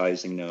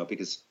advertising now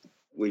because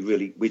we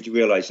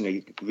realize,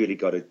 you really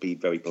got to be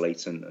very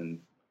blatant and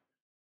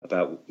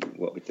about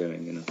what we're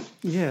doing,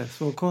 Yes,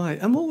 well, quite.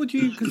 And what would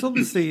you? Because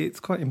obviously, it's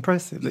quite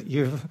impressive that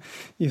you're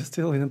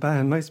still in a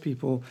band. Most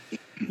people,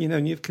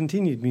 and you've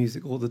continued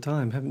music all the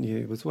time, haven't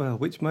you? As well,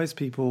 which most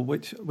people,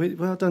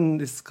 I've done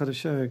this kind of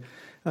show.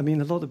 I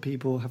mean, a lot of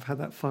people have had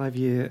that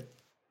 5-year,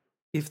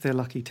 if they're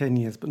lucky, 10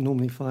 years, but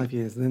normally 5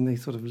 years. And then they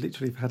sort of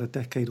literally have had a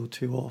decade or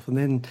two off, and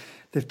then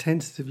they've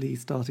tentatively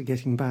started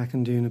getting back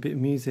and doing a bit of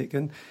music,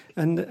 and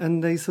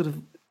they sort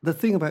of. The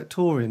thing about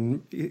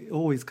touring, it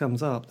always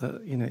comes up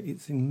that,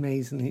 it's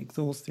amazingly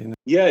exhausting.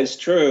 Yeah, it's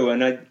true.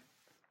 And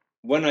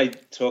when I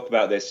talk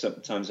about this,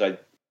 sometimes I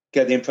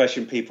get the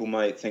impression people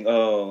might think,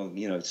 oh,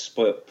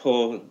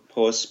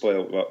 poor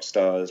spoiled rock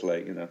stars,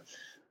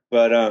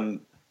 But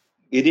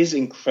it is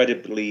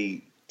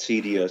incredibly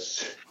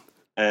tedious.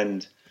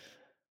 And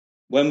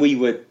when we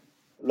would,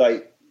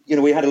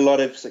 we had a lot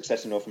of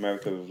success in North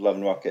America with Love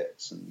and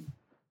Rockets, and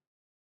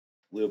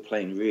we were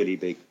playing really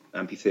big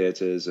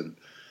amphitheaters, and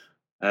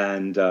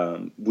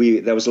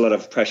there was a lot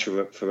of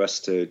pressure for us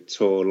to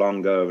tour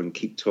longer and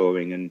keep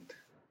touring, and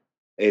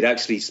it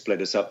actually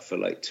split us up for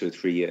like 2 or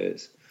 3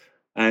 years.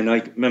 And I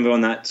remember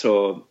on that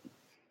tour,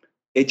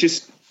 it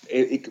just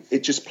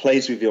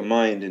plays with your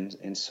mind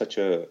in such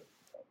a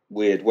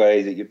weird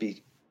way that you'd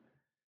be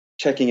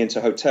checking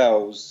into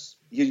hotels,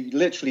 you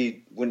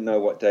literally wouldn't know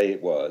what day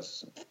it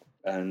was,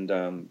 and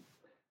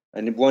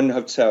in one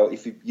hotel,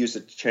 if you use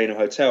a chain of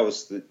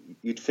hotels, that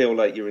you'd feel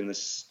like you're in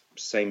the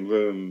same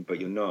room, but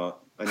you're not.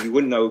 And you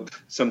wouldn't know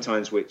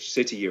sometimes which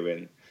city you're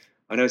in.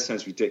 I know it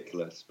sounds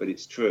ridiculous, but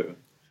it's true.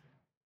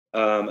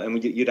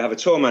 And you'd have a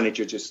tour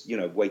manager just,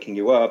 waking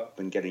you up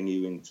and getting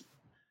you into the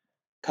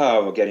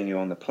car or getting you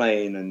on the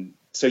plane. And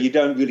so you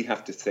don't really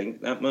have to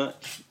think that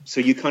much.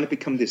 So you kind of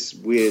become this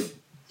weird,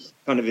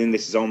 kind of in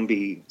this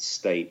zombie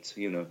state,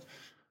 and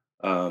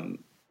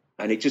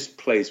it just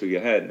plays with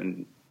your head.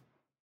 And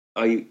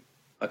I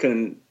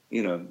can,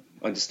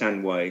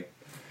 understand why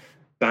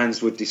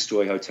bands would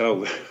destroy hotel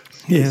rooms.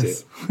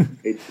 Yes.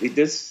 It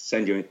does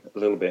send you a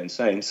little bit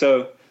insane.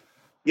 So,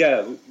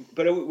 yeah,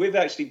 but we've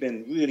actually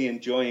been really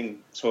enjoying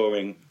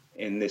touring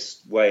in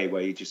this way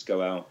where you just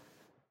go out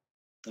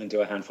and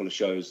do a handful of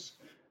shows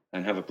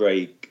and have a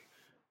break,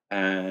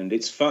 and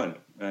it's fun.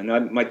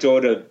 And my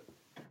daughter,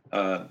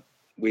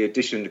 we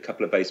auditioned a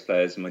couple of bass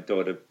players, and my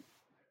daughter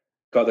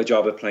got the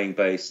job of playing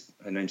bass.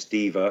 Her name's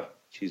Diva.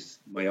 She's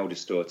my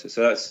oldest daughter.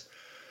 So that's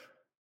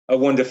a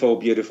wonderful,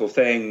 beautiful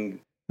thing.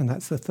 And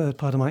that's the third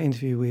part of my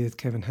interview with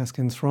Kevin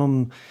Haskins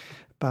from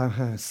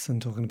Bauhaus,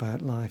 and talking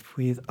about life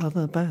with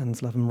other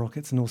bands, Love and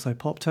Rockets and also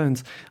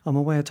Poptones. I'm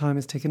aware time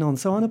is ticking on.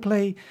 So I'm going to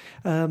play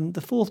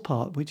the fourth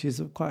part, which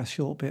is quite a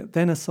short bit,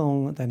 then a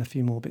song, then a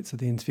few more bits of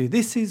the interview.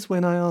 This is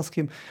when I ask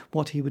him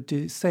what he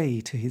would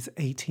say to his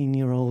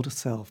 18-year-old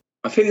self.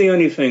 I think the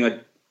only thing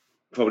I'd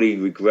probably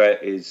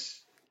regret is,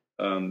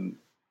 to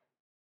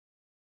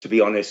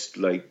be honest,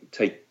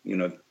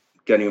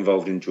 getting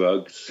involved in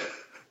drugs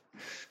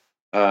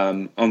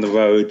on the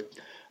road.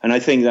 And I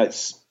think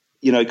that's,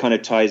 kind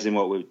of ties in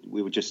what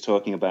we were just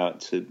talking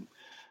about, to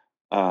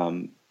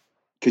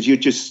because you're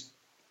just,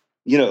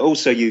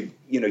 also you're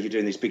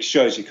doing these big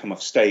shows, you come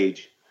off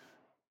stage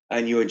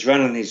and your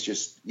adrenaline is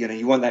just,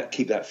 you want that,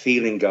 keep that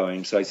feeling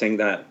going. So I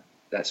think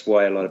that's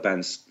why a lot of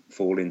bands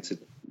fall into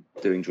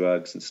doing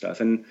drugs and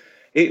stuff. And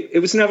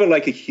it was never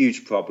like a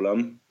huge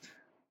problem,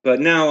 but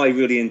now I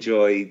really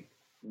enjoy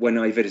when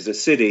I visit a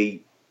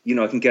city,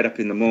 I can get up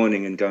in the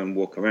morning and go and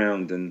walk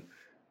around and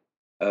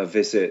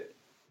visit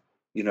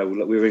we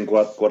were in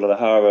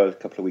Guadalajara a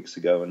couple of weeks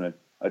ago, and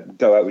I'd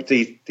go out with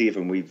Diva,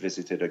 and we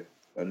visited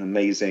an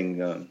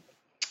amazing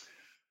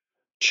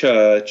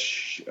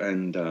church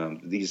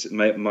and these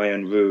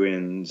Mayan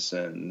ruins,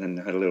 and then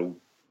had a little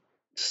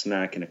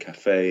snack in a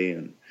cafe,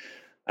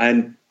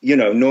 and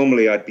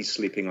normally I'd be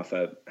sleeping off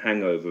a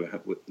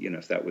hangover,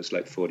 if that was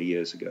like 40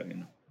 years ago.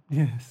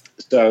 Yes.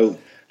 So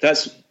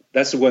that's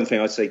the one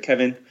thing I'd say,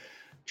 Kevin.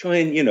 Try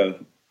and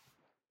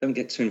don't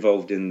get too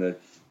involved in the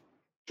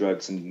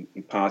drugs and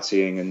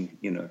partying,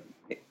 and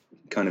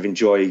kind of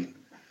enjoy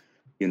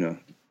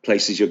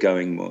places you're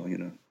going more.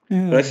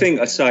 Yeah. But I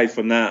think aside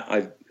from that,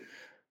 I've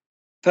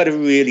had a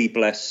really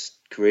blessed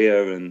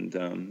career,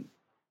 and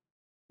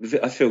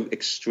I feel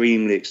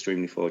extremely,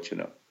 extremely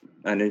fortunate,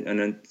 and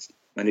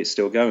it's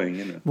still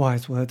going.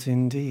 Wise words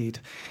indeed.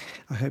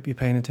 I hope you're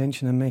paying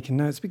attention and making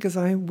notes, because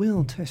I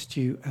will test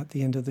you at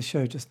the end of the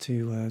show just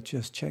to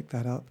just check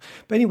that up.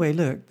 But anyway,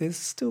 look, there's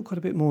still quite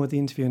a bit more of the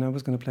interview, and I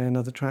was going to play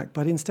another track,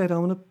 but instead I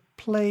want to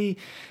play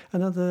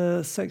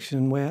another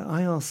section where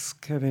I ask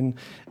Kevin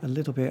a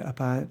little bit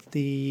about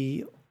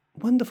the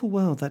wonderful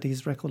world that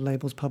is record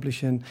labels,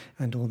 publishing,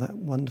 and all that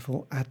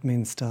wonderful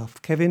admin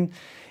stuff. Kevin,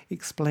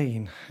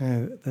 explain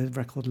how the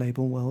record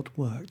label world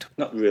worked.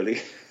 Not really.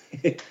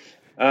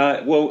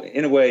 Well,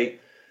 in a way,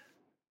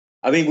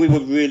 I mean, we were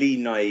really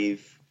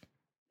naive,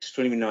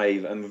 extremely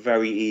naive, and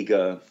very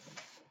eager.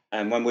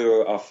 And when we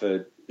were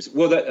offered,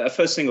 our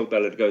first single,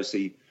 Bela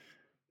Lugosi,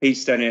 Pete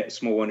Stennett,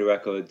 Small Wonder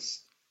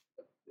Records,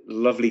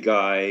 lovely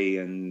guy,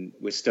 and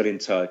we're still in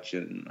touch.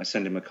 And I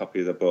sent him a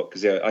copy of the book,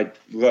 because I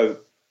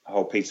wrote a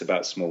whole piece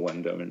about Small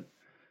Wonder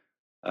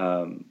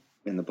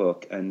in the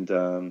book.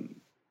 And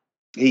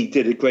he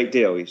did a great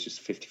deal. He was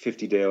just a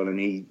 50-50 deal, and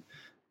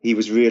he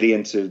was really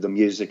into the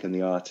music and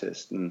the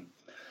artist. And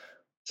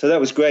so that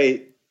was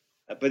great.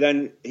 But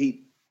then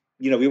we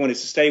wanted to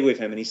stay with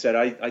him, and he said,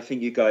 I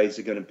think you guys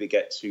are going to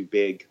get too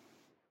big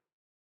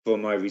for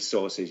my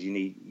resources. You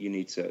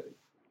need to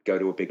go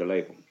to a bigger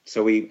label.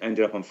 So we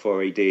ended up on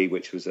 4AD,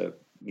 which was a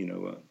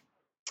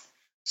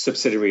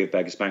subsidiary of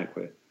Beggars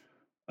Banquet.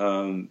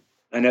 And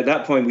at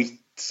that point, we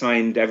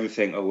signed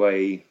everything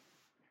away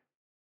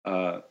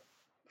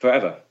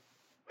forever.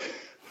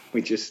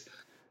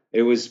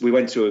 We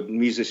went to a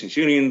musicians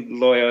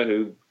union lawyer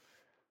who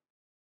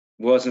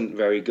wasn't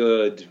very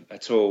good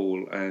at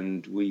all,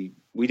 and we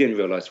didn't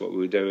realize what we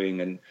were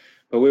doing,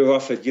 but we were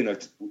offered, oh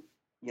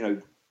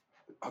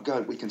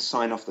God, we can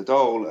sign off the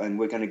dole, and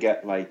we're going to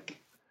get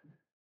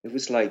it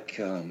was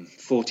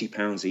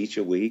 £40 each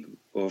a week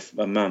or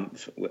a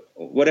month,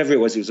 whatever it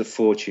was a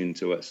fortune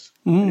to us.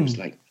 And it was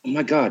like, oh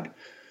my God,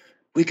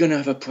 we're going to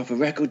have a proper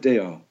record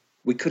deal.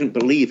 We couldn't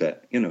believe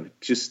it,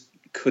 just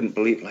couldn't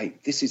believe,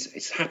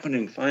 it's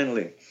happening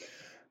finally.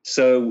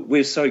 So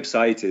we're so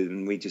excited,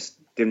 and we just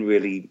didn't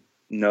really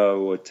know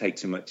or take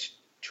too much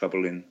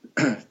trouble in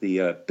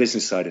the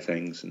business side of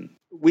things. And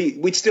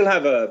we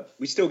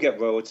still get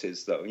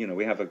royalties, though.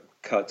 We have a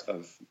cut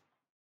of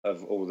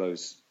all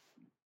those,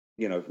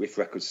 if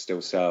records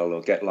still sell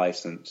or get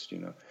licensed,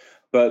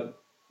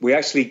 But we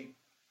actually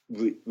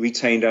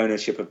retained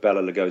ownership of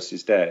Bela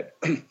Lugosi's Dead.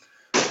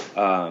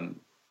 I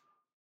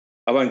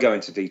won't go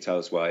into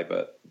details why,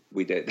 but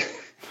we did.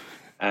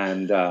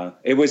 And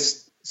it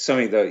was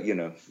something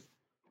that,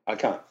 I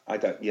don't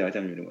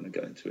really want to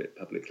go into it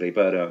publicly,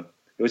 but it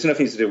was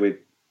nothing to do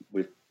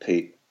with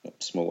Pete,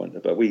 Small Wonder,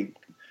 but we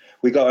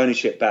got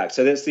ownership back.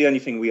 So that's the only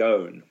thing we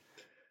own.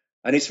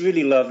 And it's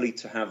really lovely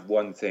to have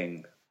one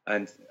thing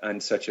and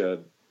such a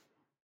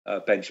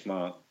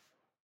benchmark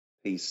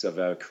piece of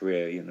our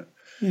career,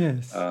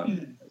 Yes. So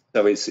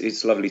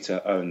it's lovely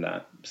to own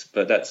that,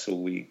 but that's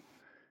all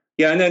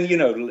and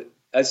then,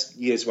 as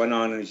years went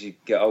on, as you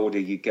get older,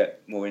 you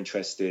get more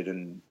interested,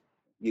 and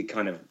you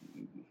kind of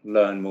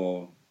learn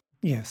more.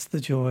 Yes, the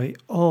joy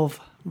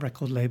of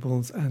record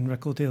labels and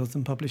record deals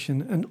and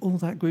publishing and all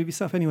that groovy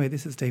stuff. Anyway,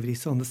 this is David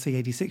East on the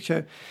C86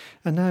 show.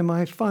 And now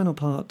my final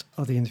part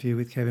of the interview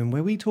with Kevin,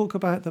 where we talk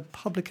about the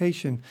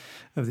publication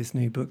of this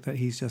new book that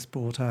he's just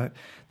brought out.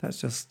 That's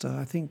just,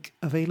 I think,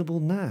 available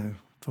now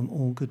from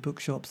all good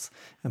bookshops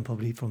and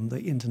probably from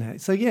the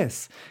internet. So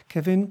yes,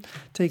 Kevin,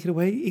 take it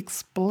away.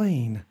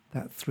 Explain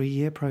that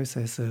 3-year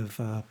process of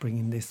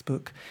bringing this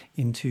book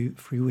into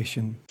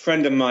fruition. A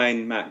friend of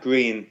mine, Matt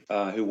Green,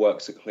 who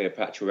works at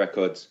Cleopatra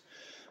Records,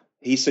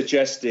 he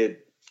suggested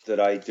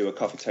that I do a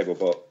coffee table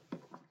book.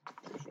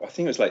 I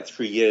think it was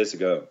 3 years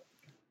ago,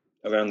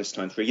 around this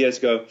time, 3 years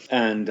ago.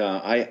 And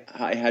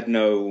I had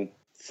no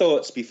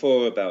thoughts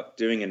before about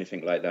doing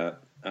anything like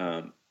that.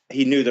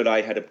 He knew that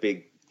I had a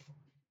big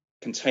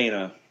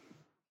container,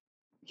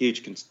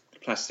 huge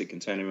plastic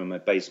container in my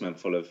basement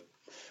full of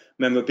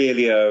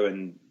memorabilia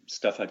and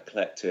stuff I'd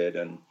collected.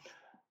 And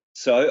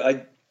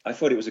so I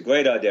thought it was a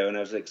great idea, and I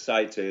was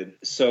excited.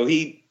 So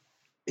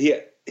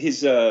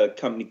his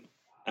company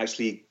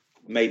actually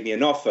made me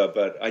an offer,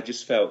 but I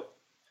just felt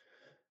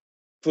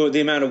for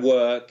the amount of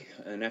work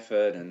and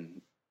effort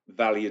and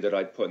value that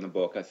I'd put in the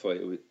book, I thought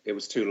it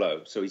was too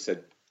low. So he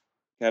said,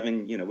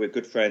 Kevin, we're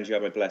good friends. You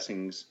have my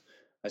blessings.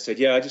 I said,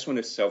 yeah, I just want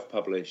to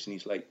self-publish. And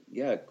he's like,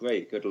 yeah,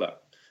 great, good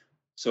luck.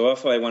 So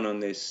off I went on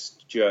this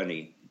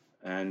journey,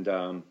 and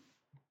I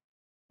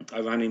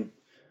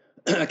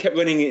kept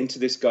running into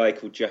this guy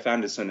called Jeff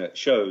Anderson at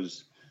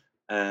shows,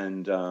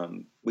 and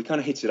we kind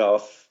of hit it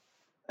off.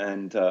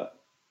 And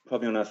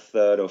probably on our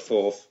third or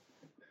fourth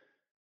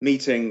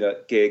meeting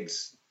at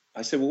gigs,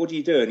 I said, well, what do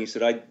you do? And he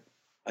said,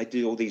 I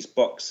do all these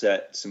box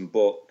sets and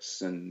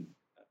books. And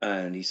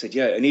he said,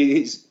 yeah. And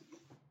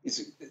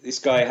this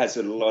guy has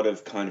a lot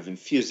of kind of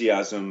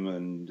enthusiasm,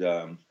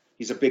 and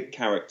he's a big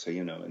character,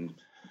 you know, and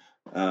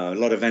a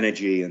lot of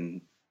energy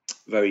and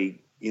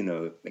very, you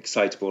know,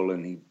 excitable.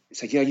 And he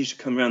said, yeah, you should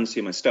come around and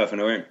see my stuff.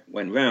 And I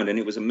went around, and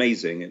it was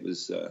amazing. It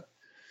was,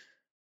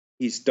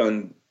 he's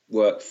done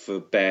work for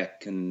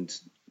Beck and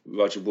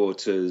Roger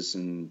Waters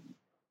and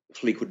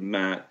Fleetwood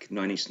Mac,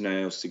 Nine Inch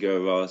Nails, Sigur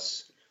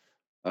Rós,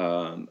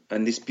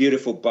 and these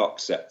beautiful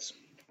box sets.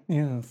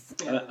 Yes.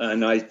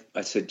 And I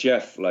said,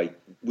 Jeff, like,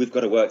 we've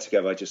got to work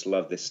together. I just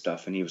love this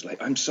stuff. And he was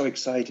like, I'm so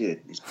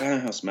excited. It's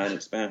Bauhaus, man.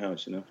 It's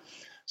Bauhaus, you know.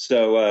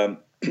 So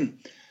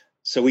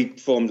so we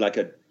formed like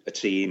a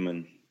team,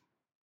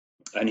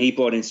 and he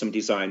brought in some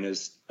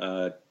designers,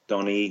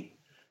 Donnie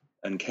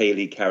and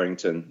Kaylee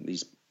Carrington,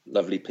 these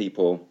lovely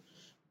people,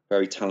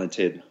 very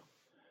talented.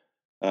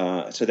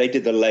 So they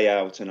did the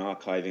layout and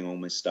archiving all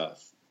my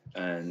stuff.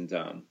 And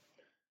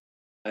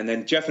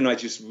then Jeff and I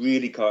just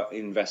really got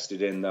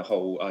invested in the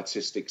whole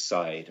artistic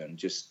side, and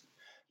just,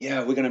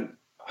 yeah,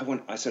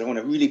 I said, I want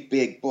a really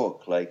big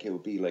book. Like, it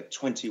would be like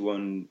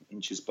 21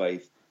 inches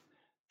by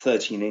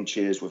 13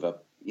 inches with a,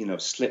 you know,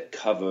 slip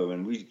cover.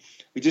 And we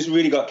just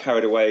really got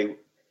carried away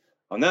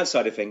on that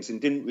side of things and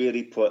didn't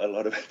really put a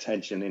lot of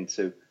attention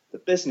into the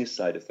business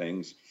side of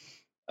things.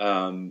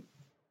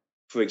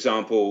 For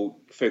example,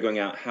 figuring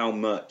out how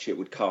much it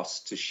would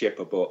cost to ship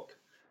a book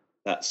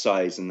that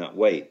size and that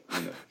weight,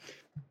 you know.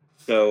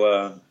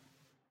 So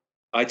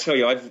I tell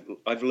you,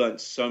 I've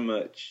learned so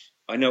much.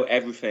 I know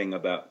everything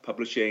about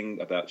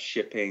publishing, about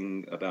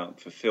shipping, about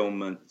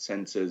fulfillment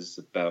centers,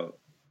 about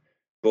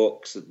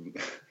books.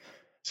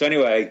 So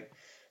anyway,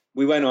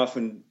 we went off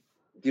and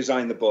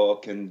designed the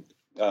book, and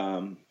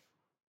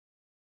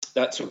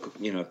that took,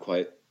 you know,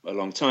 quite a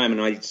long time.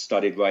 And I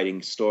started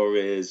writing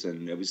stories,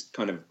 and it was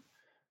kind of,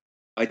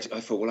 I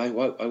thought,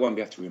 well, I won't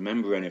be able to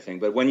remember anything.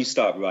 But when you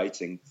start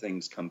writing,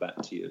 things come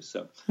back to you.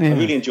 So yeah. I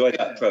really enjoyed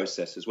that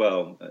process as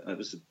well. It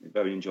was a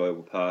very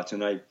enjoyable part.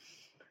 And I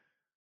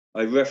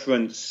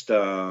referenced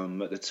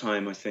at the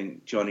time, I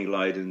think, Johnny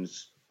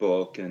Lydon's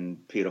book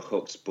and Peter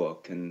Hook's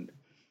book. And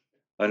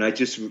I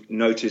just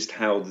noticed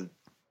how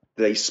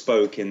they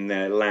spoke in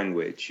their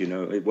language. You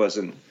know, there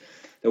wasn't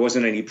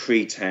any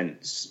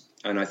pretense.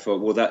 And I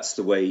thought, well, that's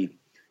the way.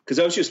 Because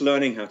I was just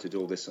learning how to do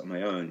all this on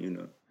my own, you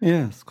know.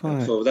 Yes,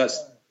 quite. So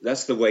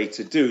that's the way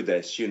to do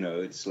this, you know.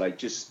 It's like,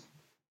 just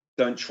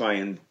don't try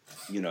and,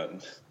 you know,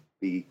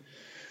 be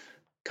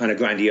kind of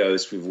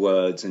grandiose with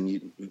words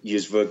and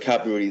use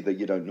vocabulary that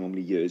you don't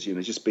normally use, you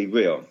know. Just be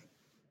real.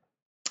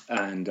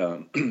 And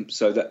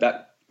so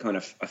that kind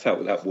of, I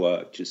felt that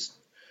worked. Just,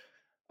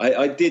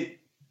 I did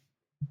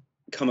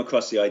come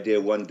across the idea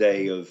one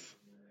day of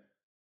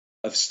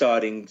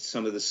starting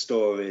some of the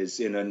stories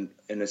in a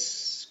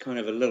kind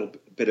of a little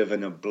bit of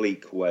an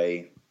oblique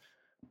way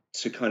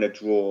to kind of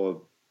draw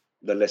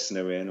the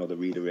listener in or the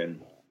reader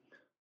in,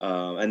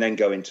 and then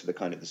go into the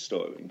kind of the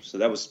story. So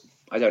that was,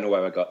 I don't know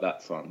where I got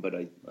that from, but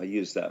I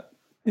used that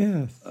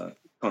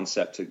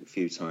concept a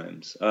few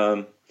times.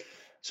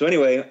 So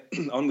anyway,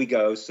 on we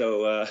go.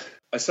 So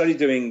I started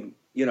doing,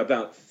 you know,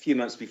 about a few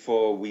months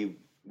before we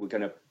were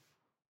going to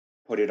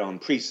put it on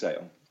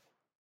pre-sale,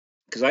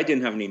 because I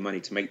didn't have any money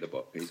to make the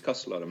book. It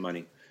cost a lot of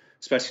money,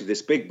 especially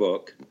this big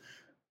book.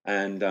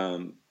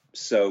 And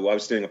so I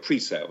was doing a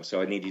pre-sale.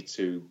 So I needed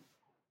to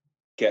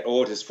get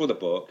orders for the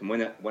book. And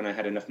when I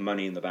had enough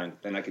money in the bank,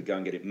 then I could go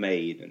and get it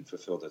made and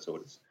fulfill those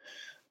orders.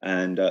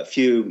 And a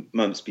few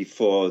months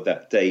before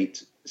that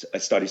date, I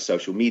started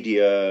social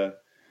media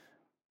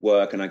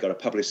work, and I got a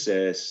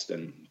publicist.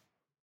 And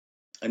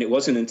it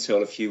wasn't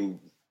until a few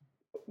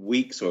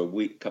weeks or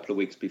couple of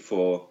weeks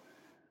before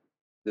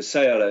the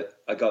sale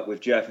I got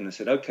with Jeff, and I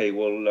said, okay,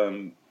 well,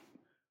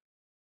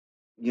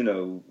 you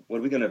know, what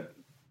are we going to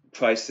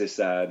price this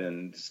at?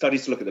 And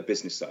started to look at the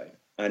business side.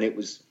 And it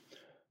was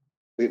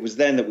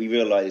then that we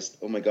realized,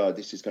 oh my God,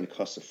 this is going to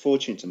cost a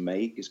fortune to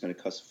make. It's going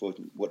to cost a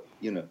fortune. What,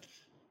 you know,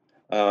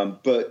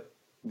 but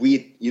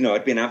we, you know,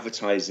 I'd been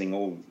advertising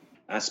all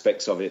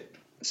aspects of it.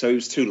 So it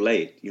was too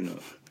late, you know.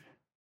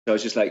 So I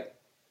was just like,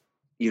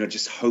 you know,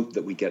 just hope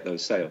that we get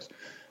those sales.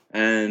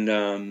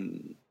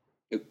 And,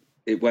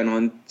 it went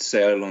on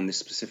sale on this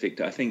specific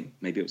day. I think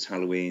maybe it was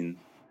Halloween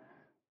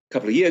a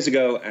couple of years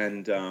ago.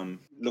 And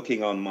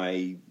looking on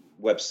my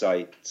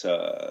website,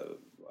 the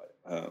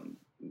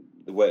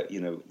way,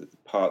 you know, the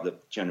part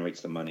that generates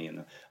the money,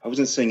 and I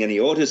wasn't seeing any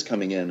orders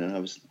coming in. And I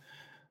was,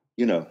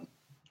 you know,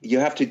 you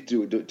have to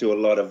do a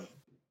lot of,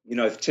 you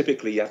know,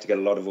 typically you have to get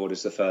a lot of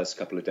orders the first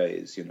couple of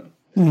days, you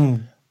know.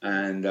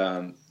 And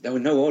there were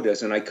no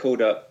orders. And I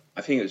called up,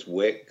 I think it was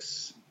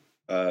Wix,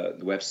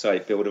 the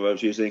website builder I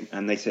was using,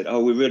 and they said,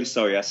 "Oh, we're really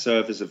sorry, our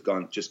servers have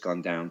just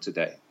gone down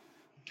today."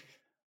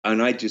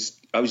 And I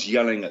was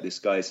yelling at this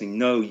guy saying,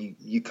 "No,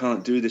 you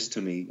can't do this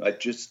to me.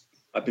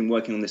 I've been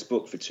working on this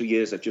book for 2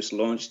 years. I've just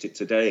launched it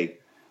today.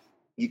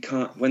 You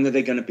can't, when are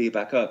they going to be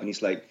back up?" And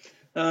he's like,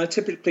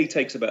 "Typically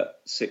takes about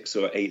 6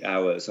 or 8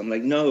 hours." I'm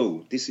like,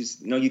 "No,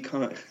 you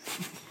can't."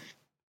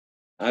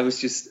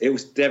 It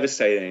was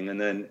devastating. And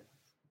then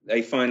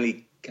they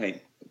finally came.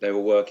 They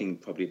were working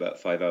probably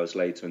about 5 hours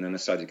later, and then I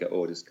started to get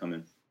orders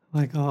coming.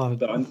 My God.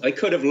 But I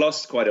could have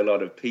lost quite a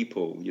lot of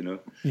people, you know.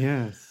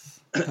 Yes.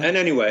 And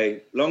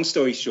anyway, long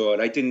story short,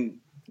 I didn't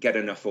get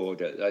enough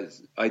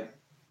orders. I've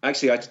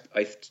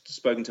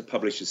spoken to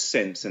publishers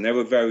since, and they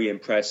were very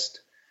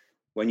impressed.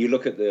 When you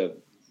look at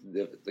the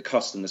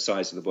cost and the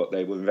size of the book,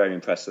 they were very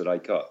impressed that I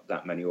got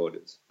that many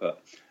orders.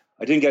 But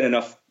I didn't get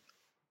enough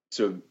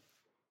to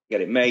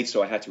get it made,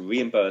 so I had to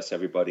reimburse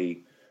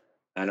everybody.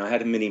 And I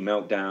had a mini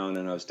meltdown,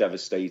 and I was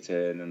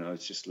devastated, and I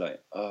was just like,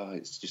 "Oh,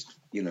 it's just,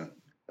 you know,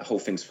 the whole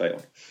thing's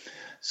failed."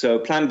 So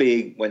plan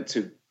B went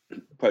to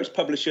approach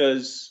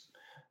publishers,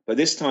 but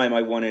this time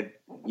I wanted,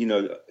 you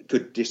know,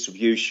 good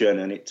distribution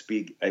and it to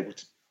be able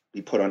to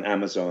be put on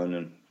Amazon.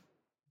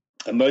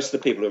 And most of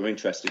the people who were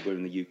interested were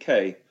in the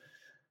UK,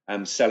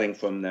 selling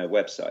from their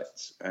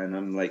websites. And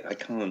I'm like, I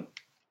can't,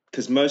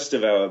 because most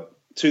of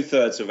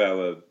 2/3 of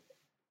our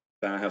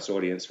Bauhaus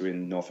audience were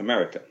in North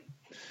America.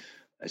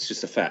 It's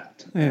just a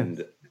fact. Yeah.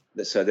 And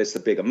so there's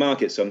the bigger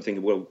market. So I'm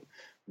thinking, well,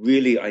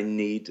 really, I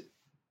need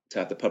to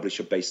have the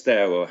publisher based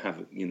there or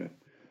have, you know,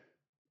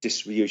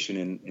 distribution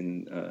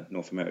in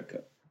North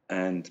America.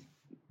 And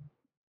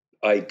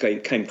I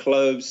came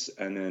close,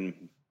 and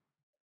then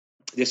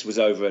this was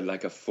over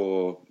like a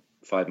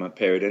 4-5 month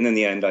period. And in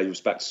the end, I was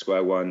back to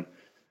square one.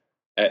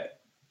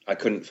 I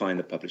couldn't find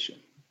a publisher.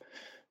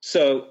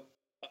 So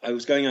I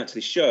was going out to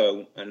the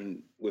show,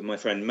 and with my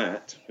friend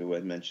Matt, who I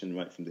mentioned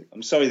right from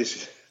I'm sorry,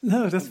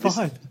 No, that's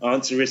fine. This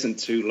answer isn't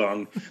too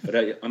long, but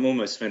I'm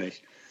almost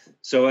finished.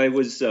 So I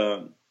was,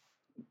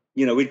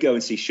 you know, we'd go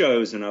and see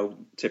shows, and I'll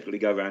typically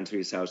go around to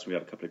his house and we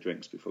have a couple of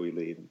drinks before we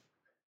leave and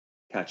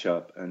catch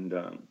up.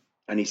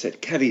 And he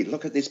said, "Kevin,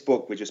 look at this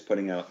book we're just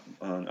putting out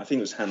on," I think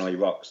it was Hanoi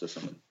Rocks or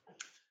something.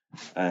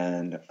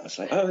 And I was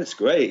like, "Oh, that's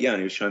great." Yeah, and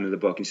he was showing me the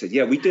book. He said,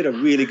 "Yeah, we did a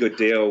really good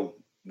deal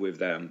with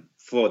them,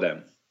 for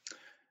them."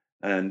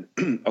 And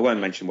I won't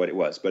mention what it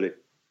was, but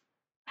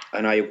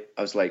I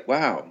was like,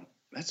 "Wow,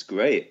 that's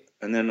great."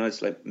 And then I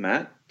was like,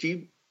 "Matt, do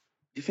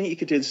you think you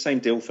could do the same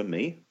deal for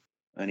me?"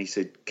 And he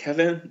said,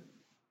 "Kevin,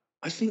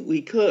 I think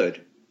we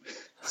could."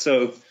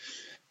 So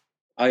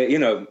I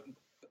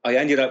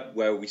ended up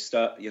where I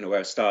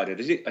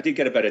started. I did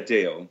get a better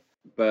deal,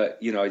 but,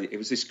 you know, it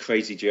was this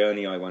crazy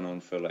journey I went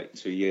on for like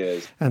 2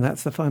 years. And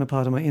that's the final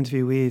part of my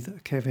interview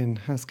with Kevin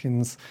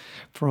Haskins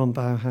from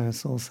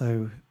Bauhaus,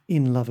 also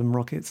in Love and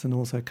Rockets and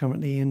also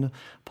currently in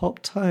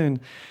Pop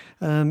Tone.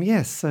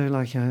 Yes, so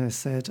like I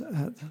said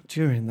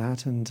during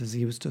that, and as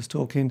he was just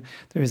talking,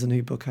 there is a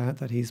new book out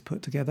that he's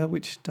put together,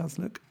 which does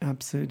look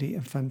absolutely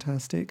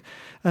fantastic.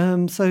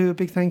 So a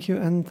big thank you,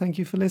 and thank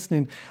you for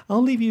listening.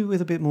 I'll leave you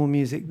with a bit more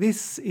music.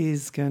 This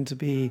is going to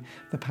be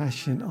The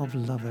Passion of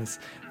Lovers.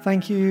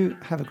 Thank you,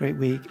 have a great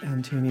week,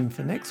 and tune in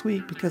for next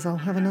week because I'll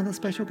have another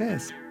special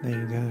guest. There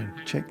you go,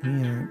 check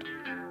me out.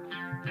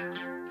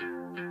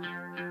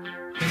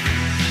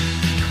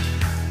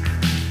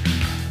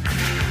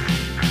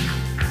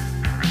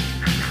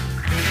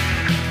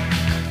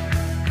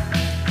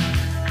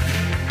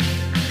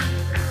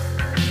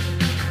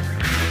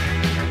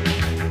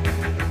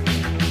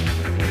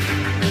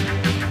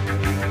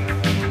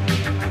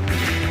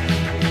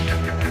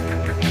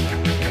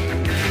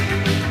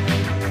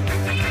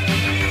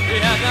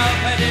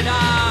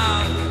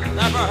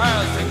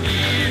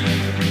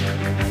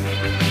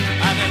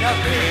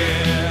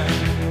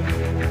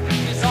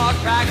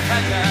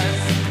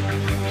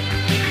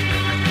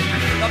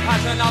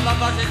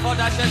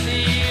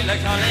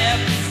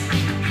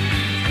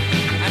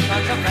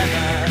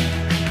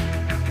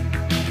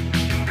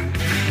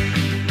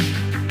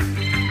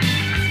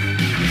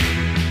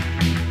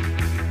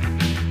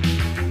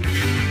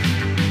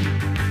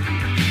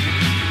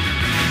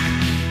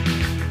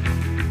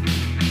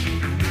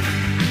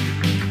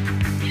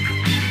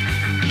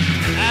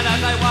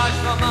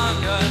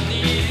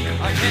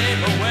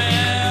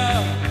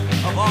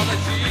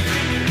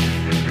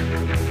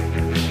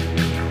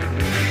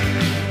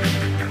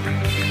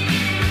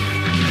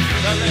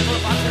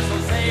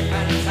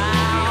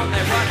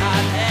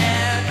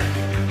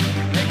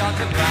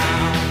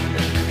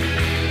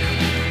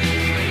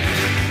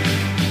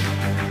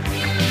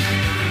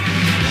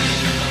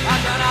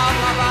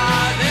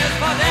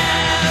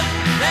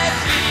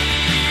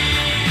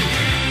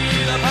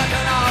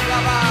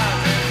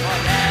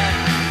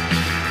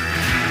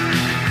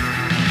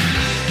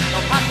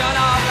 Passion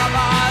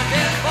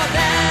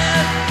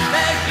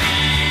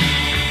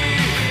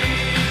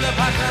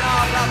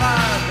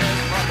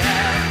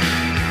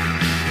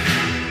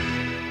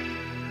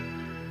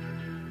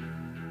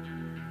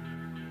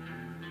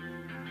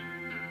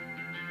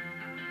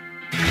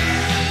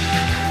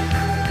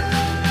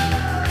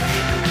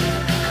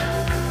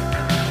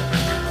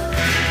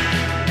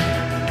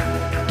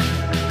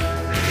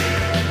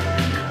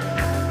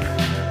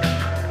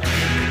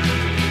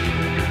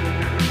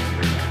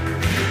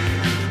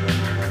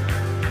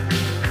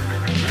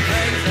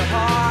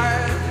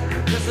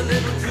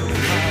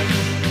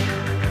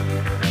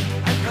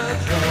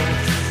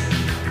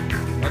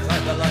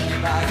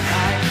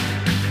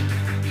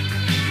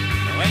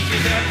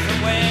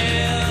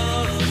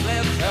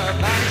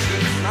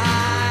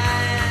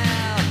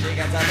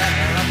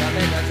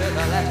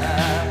better.